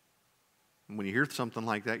 And when you hear something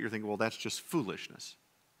like that, you're thinking, well, that's just foolishness.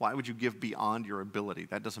 Why would you give beyond your ability?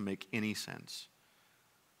 That doesn't make any sense.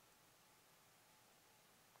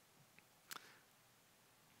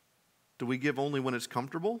 Do we give only when it's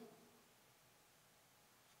comfortable?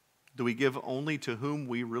 Do we give only to whom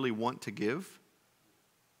we really want to give?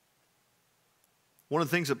 One of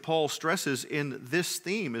the things that Paul stresses in this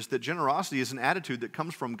theme is that generosity is an attitude that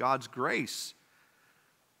comes from God's grace,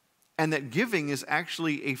 and that giving is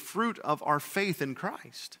actually a fruit of our faith in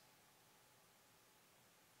Christ.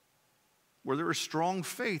 Where there is strong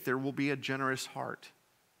faith, there will be a generous heart.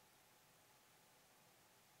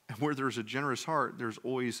 And where there's a generous heart, there's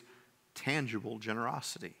always tangible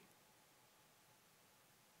generosity.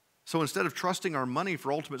 So instead of trusting our money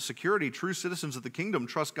for ultimate security, true citizens of the kingdom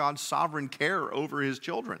trust God's sovereign care over his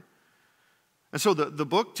children. And so the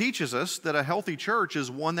book teaches us that a healthy church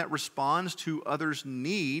is one that responds to others'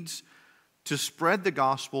 needs to spread the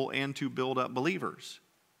gospel and to build up believers.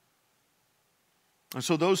 And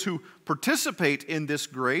so those who participate in this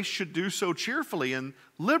grace should do so cheerfully and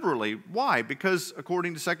liberally. Why? Because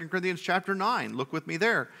according to 2 Corinthians chapter 9, look with me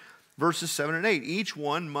there, verses 7 and 8, each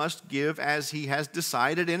one must give as he has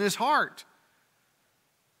decided in his heart,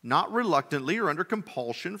 not reluctantly or under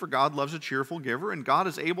compulsion, for God loves a cheerful giver, and God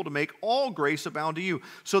is able to make all grace abound to you,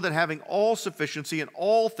 so that having all sufficiency in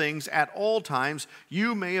all things at all times,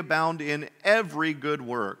 you may abound in every good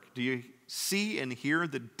work. Do you see and hear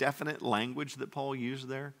the definite language that Paul used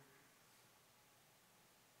there?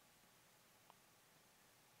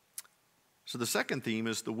 So the second theme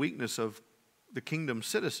is the weakness of the kingdom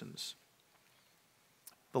citizens.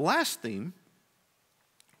 The last theme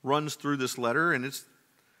runs through this letter, and it's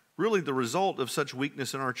really the result of such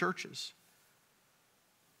weakness in our churches.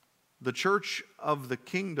 The church of the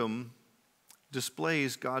kingdom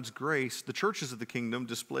displays God's grace. The churches of the kingdom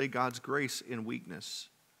display God's grace in weakness.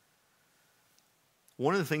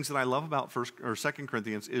 One of the things that I love about 2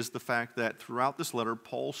 Corinthians is the fact that throughout this letter,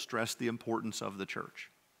 Paul stressed the importance of the church.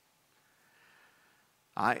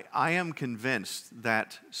 I am convinced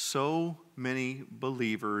that so many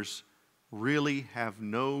believers really have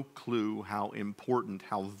no clue how important,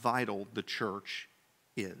 how vital the church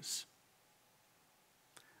is.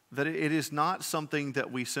 That it is not something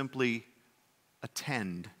that we simply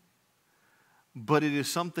attend, but it is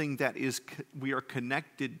something that we are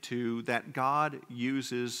connected to, that God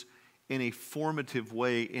uses in a formative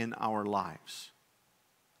way in our lives.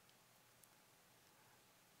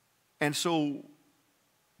 And so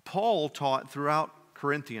Paul taught throughout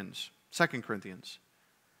Corinthians, 2 Corinthians,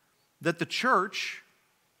 that the church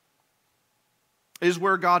is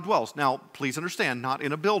where God dwells. Now, please understand, not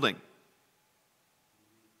in a building.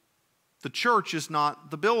 The church is not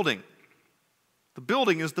the building. The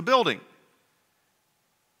building is the building.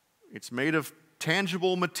 It's made of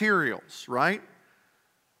tangible materials, right?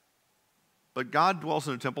 But God dwells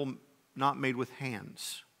in a temple not made with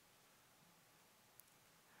hands.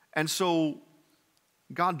 And so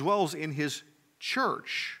God dwells in His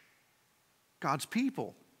church, God's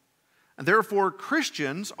people. And therefore,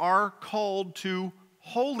 Christians are called to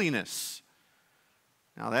holiness.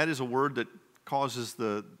 Now, that is a word that causes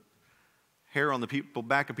the hair on the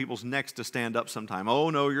back of people's necks to stand up sometime. Oh,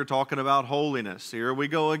 no, you're talking about holiness. Here we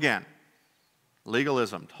go again.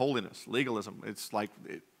 Legalism, holiness, legalism. It's like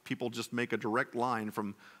people just make a direct line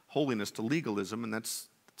from holiness to legalism, and it's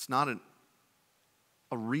not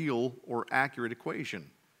a real or accurate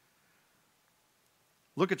equation.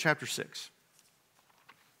 Look at chapter 6.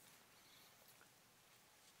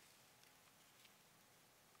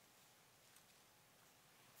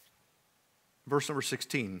 Verse number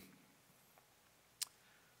 16.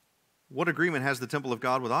 What agreement has the temple of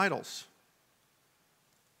God with idols?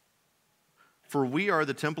 For we are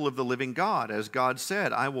the temple of the living God. As God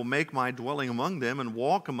said, I will make my dwelling among them and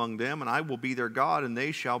walk among them, and I will be their God, and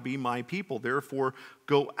they shall be my people. Therefore,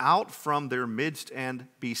 go out from their midst and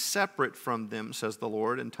be separate from them, says the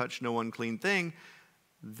Lord, and touch no unclean thing.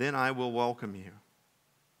 Then I will welcome you.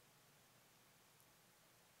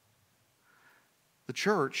 The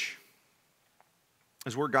church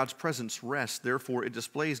is where God's presence rests. Therefore, it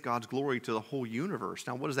displays God's glory to the whole universe.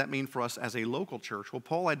 Now, what does that mean for us as a local church? Well,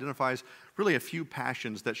 Paul identifies really a few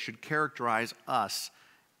passions that should characterize us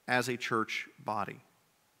as a church body.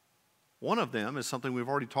 One of them is something we've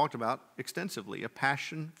already talked about extensively, a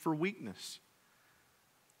passion for weakness.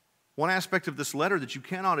 One aspect of this letter that you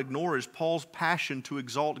cannot ignore is Paul's passion to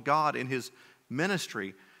exalt God in his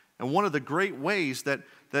ministry. And one of the great ways that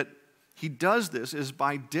he does this is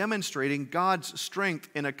by demonstrating God's strength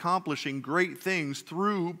in accomplishing great things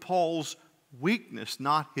through Paul's weakness,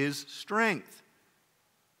 not his strength.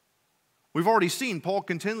 We've already seen Paul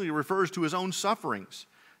continually refers to his own sufferings.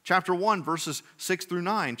 Chapter 1, verses 6 through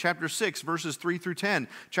 9. Chapter 6, verses 3 through 10.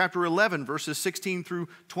 Chapter 11, verses 16 through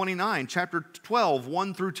 29. Chapter 12,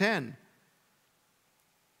 1 through 10.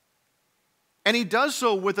 And he does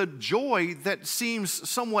so with a joy that seems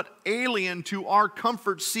somewhat alien to our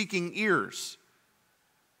comfort-seeking ears.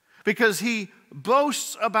 Because he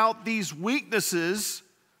boasts about these weaknesses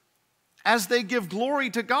as they give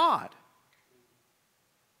glory to God.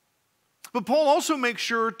 But Paul also makes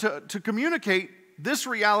sure to communicate this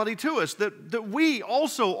reality to us, that we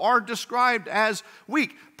also are described as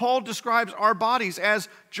weak. Paul describes our bodies as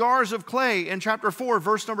jars of clay in chapter 4,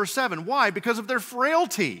 verse number 7. Why? Because of their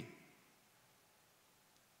frailty.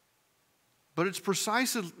 But it's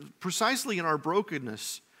precisely in our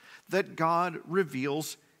brokenness that God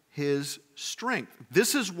reveals His strength.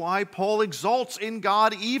 This is why Paul exalts in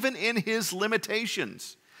God even in his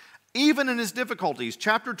limitations, even in his difficulties.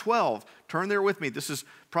 Chapter 12, turn there with me. This is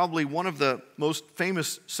probably one of the most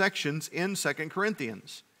famous sections in 2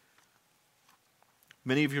 Corinthians.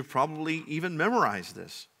 Many of you have probably even memorized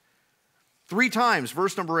this. 3 times,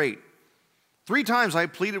 verse number 8. 3 times I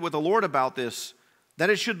pleaded with the Lord about this, that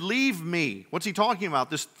it should leave me. What's he talking about?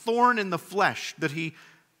 This thorn in the flesh that he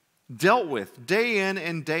dealt with day in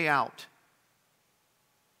and day out.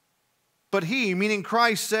 But he, meaning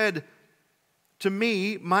Christ, said to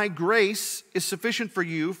me, my grace is sufficient for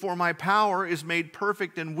you, for my power is made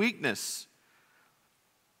perfect in weakness.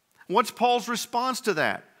 What's Paul's response to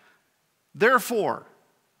that? Therefore,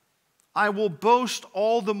 I will boast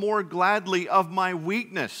all the more gladly of my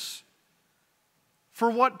weakness. For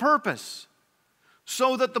what purpose?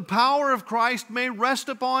 So that the power of Christ may rest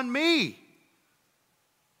upon me.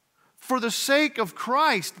 For the sake of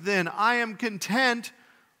Christ, then, I am content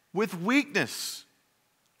with weakness.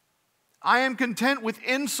 I am content with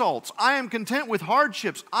insults. I am content with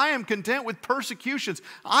hardships. I am content with persecutions.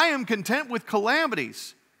 I am content with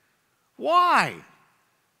calamities. Why?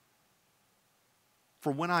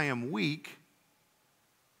 For when I am weak,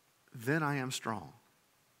 then I am strong.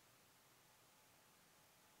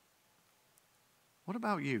 What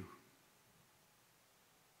about you?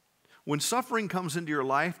 When suffering comes into your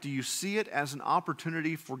life, do you see it as an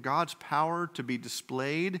opportunity for God's power to be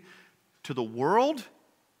displayed to the world?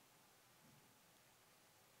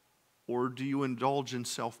 Or do you indulge in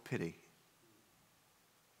self-pity?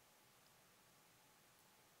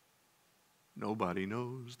 Nobody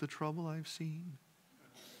knows the trouble I've seen.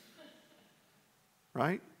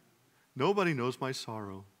 Right? Nobody knows my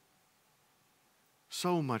sorrow.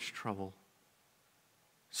 So much trouble.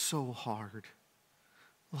 So hard.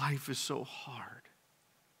 Life is so hard.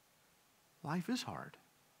 Life is hard.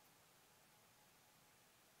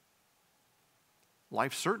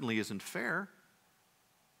 Life certainly isn't fair.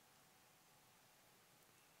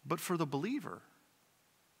 But for the believer,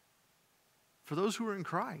 for those who are in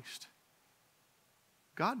Christ,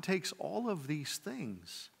 God takes all of these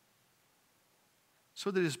things so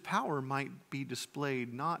that His power might be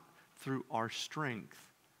displayed not through our strength,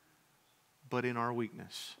 but in our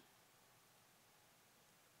weakness.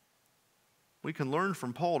 We can learn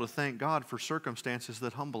from Paul to thank God for circumstances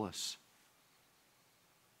that humble us.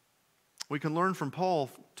 We can learn from Paul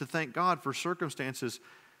to thank God for circumstances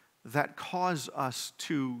that cause us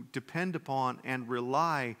to depend upon and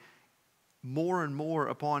rely more and more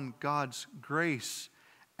upon God's grace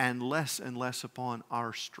and less upon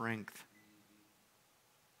our strength.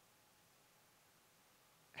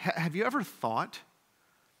 Have you ever thought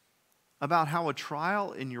about how a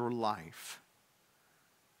trial in your life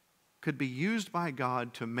could be used by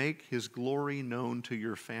God to make His glory known to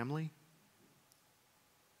your family,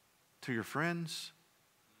 to your friends,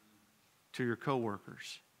 to your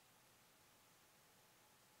coworkers?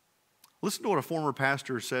 Listen to what a former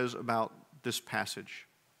pastor says about this passage.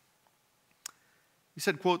 He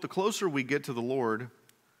said, quote, "The closer we get to the Lord,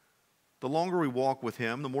 the longer we walk with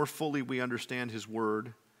Him, the more fully we understand His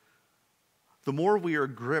word, the more we are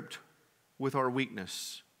gripped with our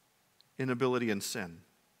weakness, inability, and sin."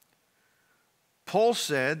 Paul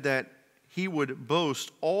said that he would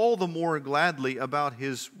boast all the more gladly about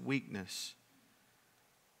his weakness.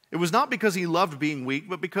 It was not because he loved being weak,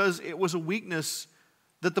 but because it was a weakness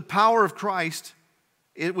that the power of Christ,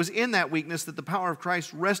 it was in that weakness that the power of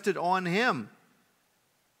Christ rested on him.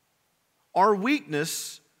 Our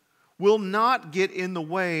weakness will not get in the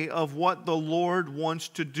way of what the Lord wants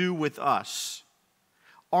to do with us.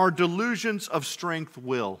 Our delusions of strength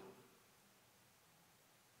will.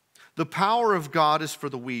 The power of God is for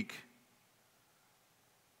the weak.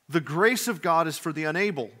 The grace of God is for the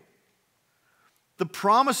unable. The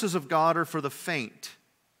promises of God are for the faint.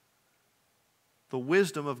 The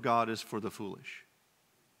wisdom of God is for the foolish.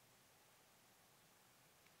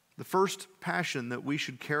 The first passion that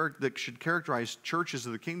should characterize churches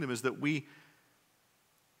of the kingdom is that we're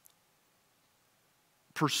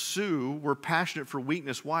passionate for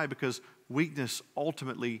weakness. Why? Because weakness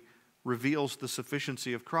ultimately reveals the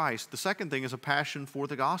sufficiency of Christ. The second thing is a passion for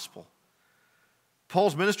the gospel.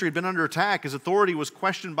 Paul's ministry had been under attack. His authority was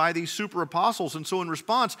questioned by these super apostles. And so in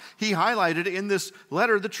response, he highlighted in this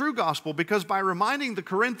letter the true gospel, because by reminding the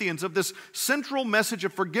Corinthians of this central message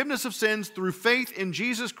of forgiveness of sins through faith in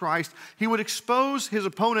Jesus Christ, he would expose his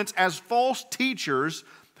opponents as false teachers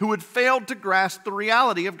who had failed to grasp the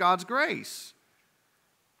reality of God's grace.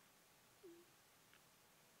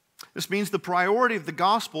 This means the priority of the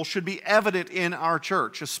gospel should be evident in our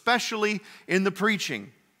church, especially in the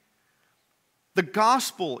preaching. The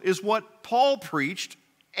gospel is what Paul preached,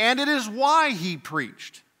 and it is why he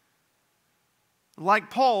preached. Like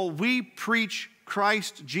Paul, we preach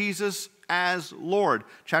Christ Jesus as Lord.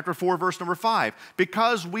 Chapter 4, verse number 5.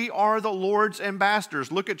 Because we are the Lord's ambassadors.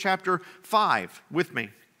 Look at chapter 5 with me.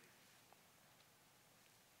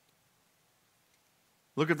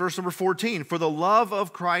 Look at verse number 14. For the love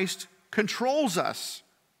of Christ controls us,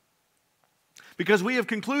 because we have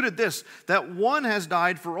concluded this, that one has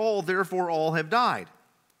died for all, therefore all have died.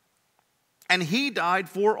 And he died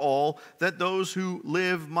for all, that those who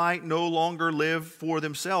live might no longer live for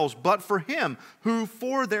themselves, but for him who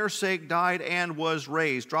for their sake died and was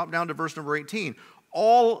raised. Drop down to verse number 18.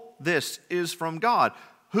 All this is from God,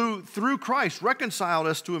 who through Christ reconciled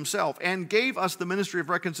us to himself and gave us the ministry of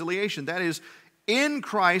reconciliation. That is, in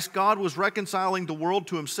Christ, God was reconciling the world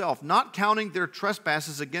to himself, not counting their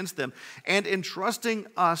trespasses against them, and entrusting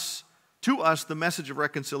us to us the message of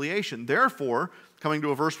reconciliation. Therefore, coming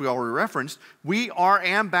to a verse we already referenced, we are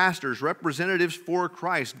ambassadors, representatives for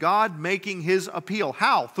Christ, God making his appeal.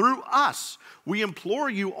 How? Through us. We implore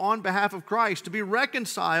you on behalf of Christ to be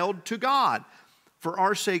reconciled to God. For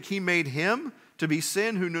our sake, he made him to be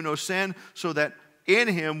sin who knew no sin, so that in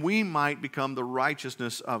him we might become the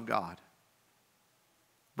righteousness of God.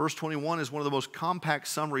 Verse 21 is one of the most compact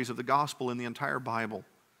summaries of the gospel in the entire Bible.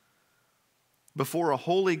 Before a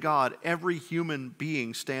holy God, every human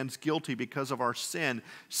being stands guilty because of our sin.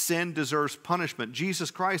 Sin deserves punishment. Jesus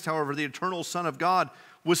Christ, however, the eternal Son of God,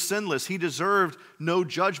 was sinless. He deserved no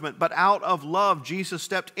judgment. But out of love, Jesus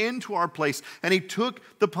stepped into our place and he took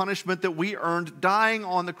the punishment that we earned, dying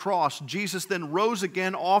on the cross. Jesus then rose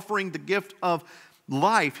again, offering the gift of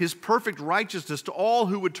life, his perfect righteousness to all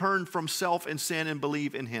who would turn from self and sin and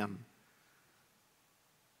believe in him.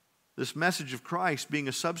 This message of Christ being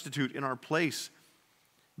a substitute in our place,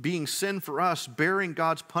 being sin for us, bearing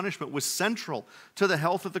God's punishment, was central to the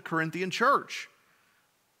health of the Corinthian church.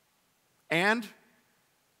 And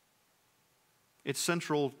it's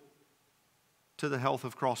central to the health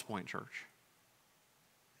of Crosspoint Church.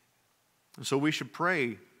 And so we should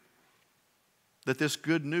pray that this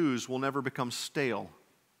good news will never become stale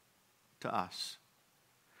to us.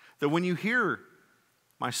 That when you hear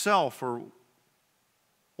myself or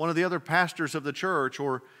one of the other pastors of the church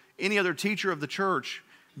or any other teacher of the church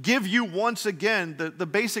give you once again the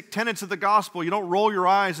basic tenets of the gospel, you don't roll your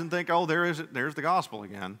eyes and think, oh, there's the gospel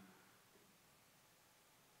again.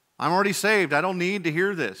 I'm already saved. I don't need to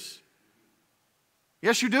hear this.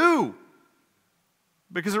 Yes, you do.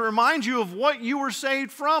 Because it reminds you of what you were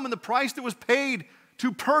saved from and the price that was paid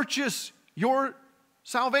to purchase your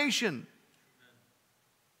salvation.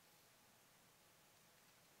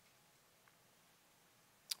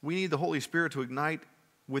 We need the Holy Spirit to ignite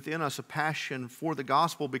within us a passion for the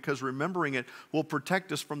gospel, because remembering it will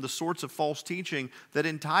protect us from the sorts of false teaching that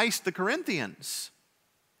enticed the Corinthians.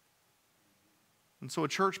 And so a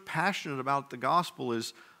church passionate about the gospel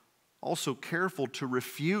is also careful to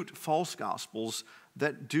refute false gospels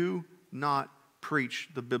that do not preach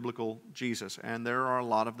the biblical Jesus. And there are a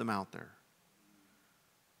lot of them out there.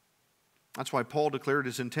 That's why Paul declared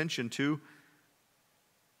his intention to,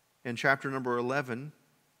 in chapter number 11,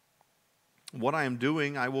 what I am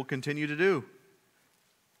doing, I will continue to do.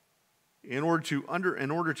 In order to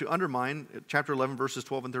undermine, chapter 11, verses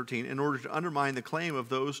 12 and 13, in order to undermine the claim of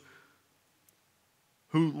those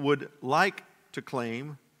who would like to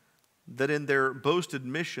claim that in their boasted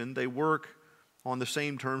mission they work on the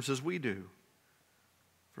same terms as we do.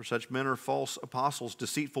 For such men are false apostles,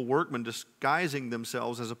 deceitful workmen, disguising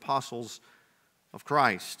themselves as apostles of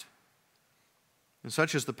Christ. And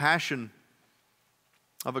such is the passion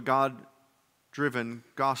of a God-driven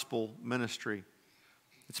gospel ministry.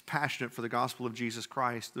 It's passionate for the gospel of Jesus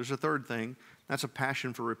Christ. There's a third thing. That's a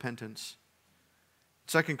passion for repentance.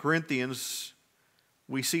 2 Corinthians,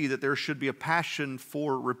 we see that there should be a passion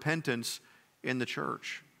for repentance in the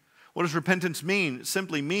church. What does repentance mean? It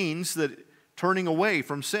simply means that turning away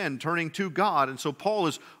from sin, turning to God. And so Paul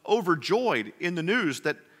is overjoyed in the news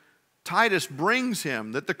that Titus brings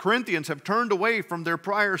him, that the Corinthians have turned away from their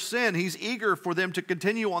prior sin. He's eager for them to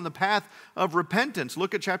continue on the path of repentance.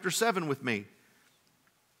 Look at chapter 7 with me.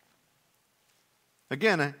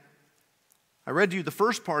 Again, I read to you the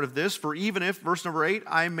first part of this. For even if, verse number 8,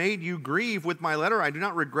 I made you grieve with my letter, I do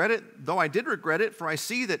not regret it, though I did regret it, for I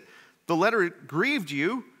see that the letter grieved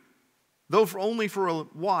you, though only for a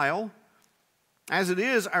while. As it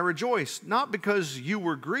is, I rejoice, not because you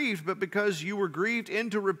were grieved, but because you were grieved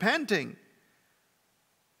into repenting.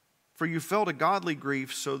 For you felt a godly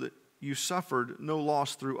grief, so that you suffered no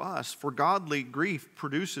loss through us. For godly grief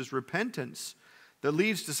produces repentance that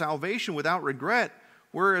leads to salvation without regret,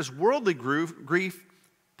 whereas worldly grief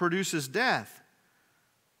produces death.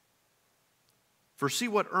 For see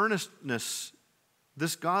what earnestness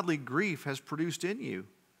this godly grief has produced in you,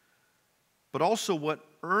 but also what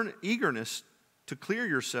eagerness to clear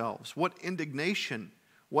yourselves, what indignation,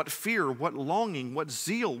 what fear, what longing, what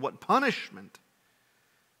zeal, what punishment.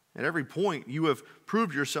 At every point you have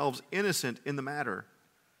proved yourselves innocent in the matter.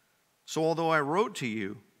 So although I wrote to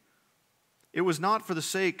you, it was not for the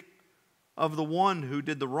sake of the one who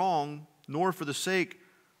did the wrong, nor for the sake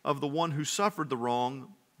of the one who suffered the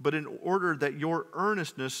wrong, but in order that your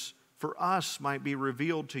earnestness for us might be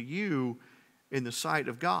revealed to you in the sight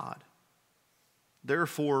of God.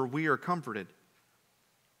 Therefore we are comforted.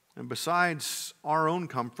 And besides our own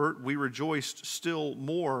comfort, we rejoiced still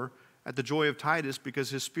more at the joy of Titus, because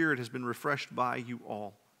his spirit has been refreshed by you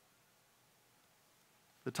all.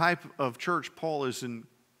 The type of church Paul is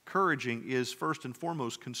encouraging is first and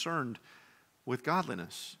foremost concerned with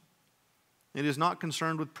godliness. It is not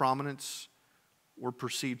concerned with prominence or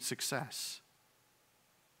perceived success.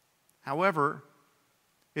 However,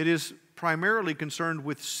 it is primarily concerned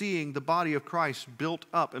with seeing the body of Christ built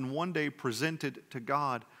up and one day presented to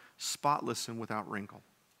God spotless and without wrinkle.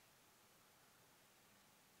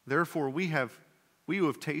 Therefore, we who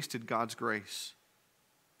have tasted God's grace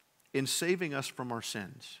in saving us from our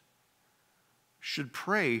sins should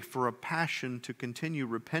pray for a passion to continue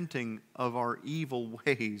repenting of our evil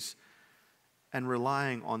ways and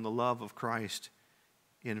relying on the love of Christ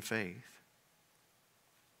in faith.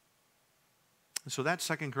 So that's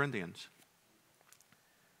 2 Corinthians.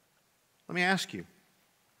 Let me ask you,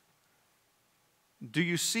 do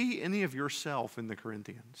you see any of yourself in the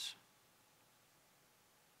Corinthians?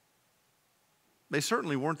 They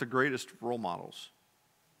certainly weren't the greatest role models.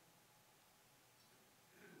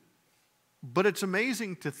 But it's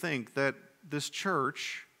amazing to think that this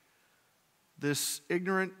church, this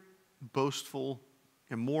ignorant, boastful,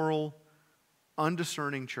 immoral,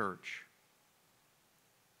 undiscerning church,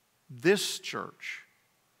 this church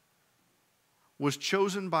was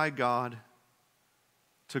chosen by God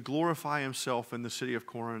to glorify himself in the city of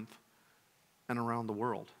Corinth and around the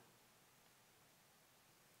world.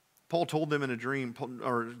 Paul told them in a dream,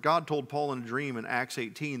 or God told Paul in a dream in Acts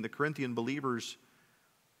 18, the Corinthian believers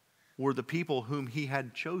were the people whom he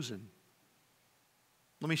had chosen.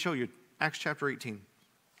 Let me show you, Acts chapter 18.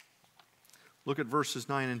 Look at verses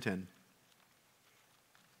 9 and 10.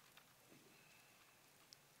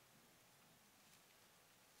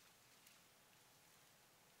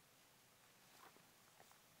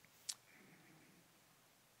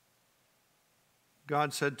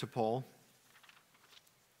 God said to Paul,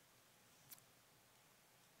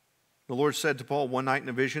 the Lord said to Paul one night in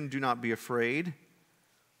a vision, "Do not be afraid,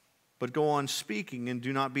 but go on speaking and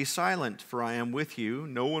do not be silent, for I am with you.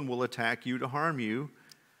 No one will attack you to harm you,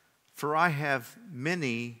 for I have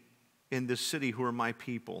many in this city who are my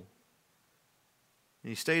people." And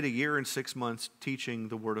he stayed 1 year and 6 months teaching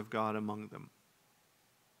the word of God among them.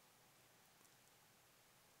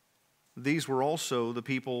 These were also the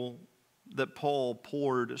people that Paul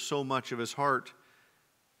poured so much of his heart,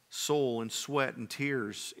 soul, and sweat and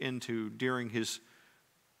tears into during his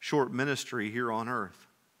short ministry here on earth.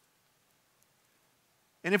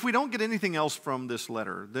 And if we don't get anything else from this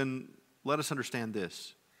letter, then let us understand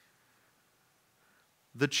this.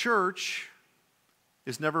 The church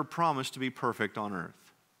is never promised to be perfect on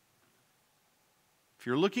earth. If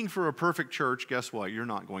you're looking for a perfect church, guess what? You're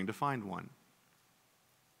not going to find one.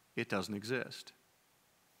 It doesn't exist.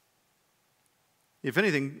 If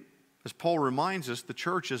anything, as Paul reminds us, the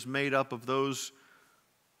church is made up of those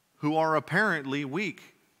who are apparently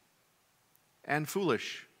weak and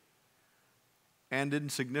foolish and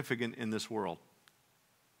insignificant in this world.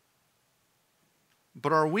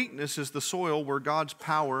 But our weakness is the soil where God's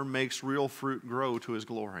power makes real fruit grow to his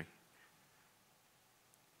glory.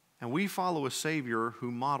 And we follow a Savior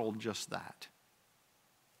who modeled just that.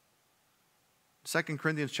 2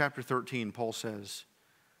 Corinthians chapter 13, Paul says,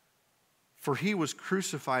 "For he was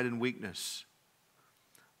crucified in weakness,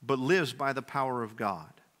 but lives by the power of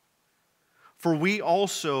God. For we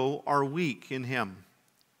also are weak in him.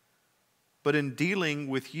 But in dealing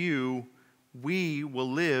with you, we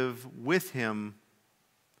will live with him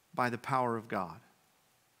by the power of God."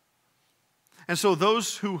 And so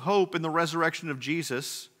those who hope in the resurrection of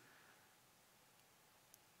Jesus,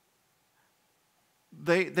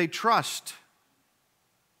 they trust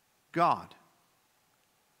God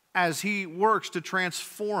as he works to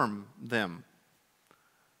transform them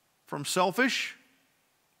from selfish,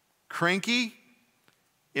 cranky,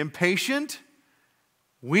 impatient,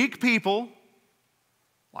 weak people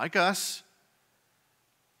like us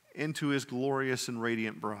into his glorious and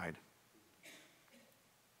radiant bride.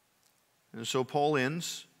 And so Paul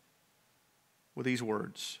ends with these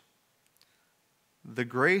words: "The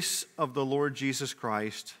grace of the Lord Jesus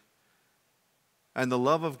Christ and the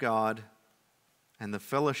love of God and the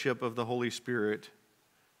fellowship of the Holy Spirit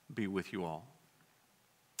be with you all."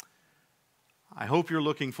 I hope you're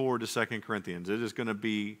looking forward to 2 Corinthians. It is going to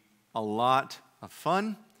be a lot of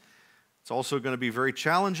fun. It's also going to be very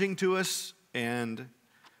challenging to us, and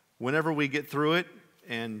whenever we get through it,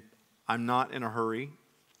 and I'm not in a hurry,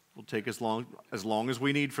 we'll take as long as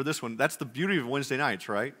we need for this one. That's the beauty of Wednesday nights,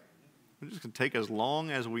 right? We're just going to take as long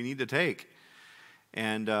as we need to take.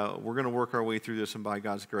 And we're going to work our way through this, and by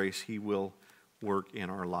God's grace, he will work in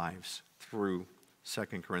our lives through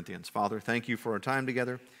 2 Corinthians. Father, thank you for our time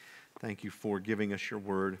together. Thank you for giving us your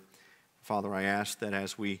word. Father, I ask that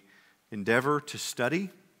as we endeavor to study,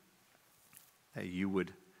 that you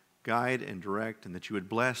would guide and direct, and that you would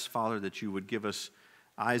bless, Father, that you would give us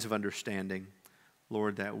eyes of understanding,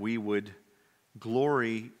 Lord, that we would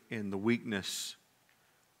glory in the weakness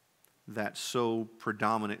that's so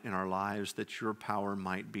predominant in our lives, that your power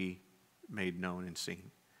might be made known and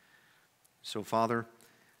seen. So, Father,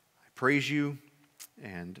 I praise you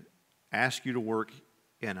and ask you to work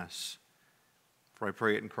in us. For I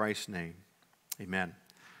pray it in Christ's name. Amen.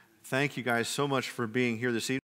 Thank you guys so much for being here this evening.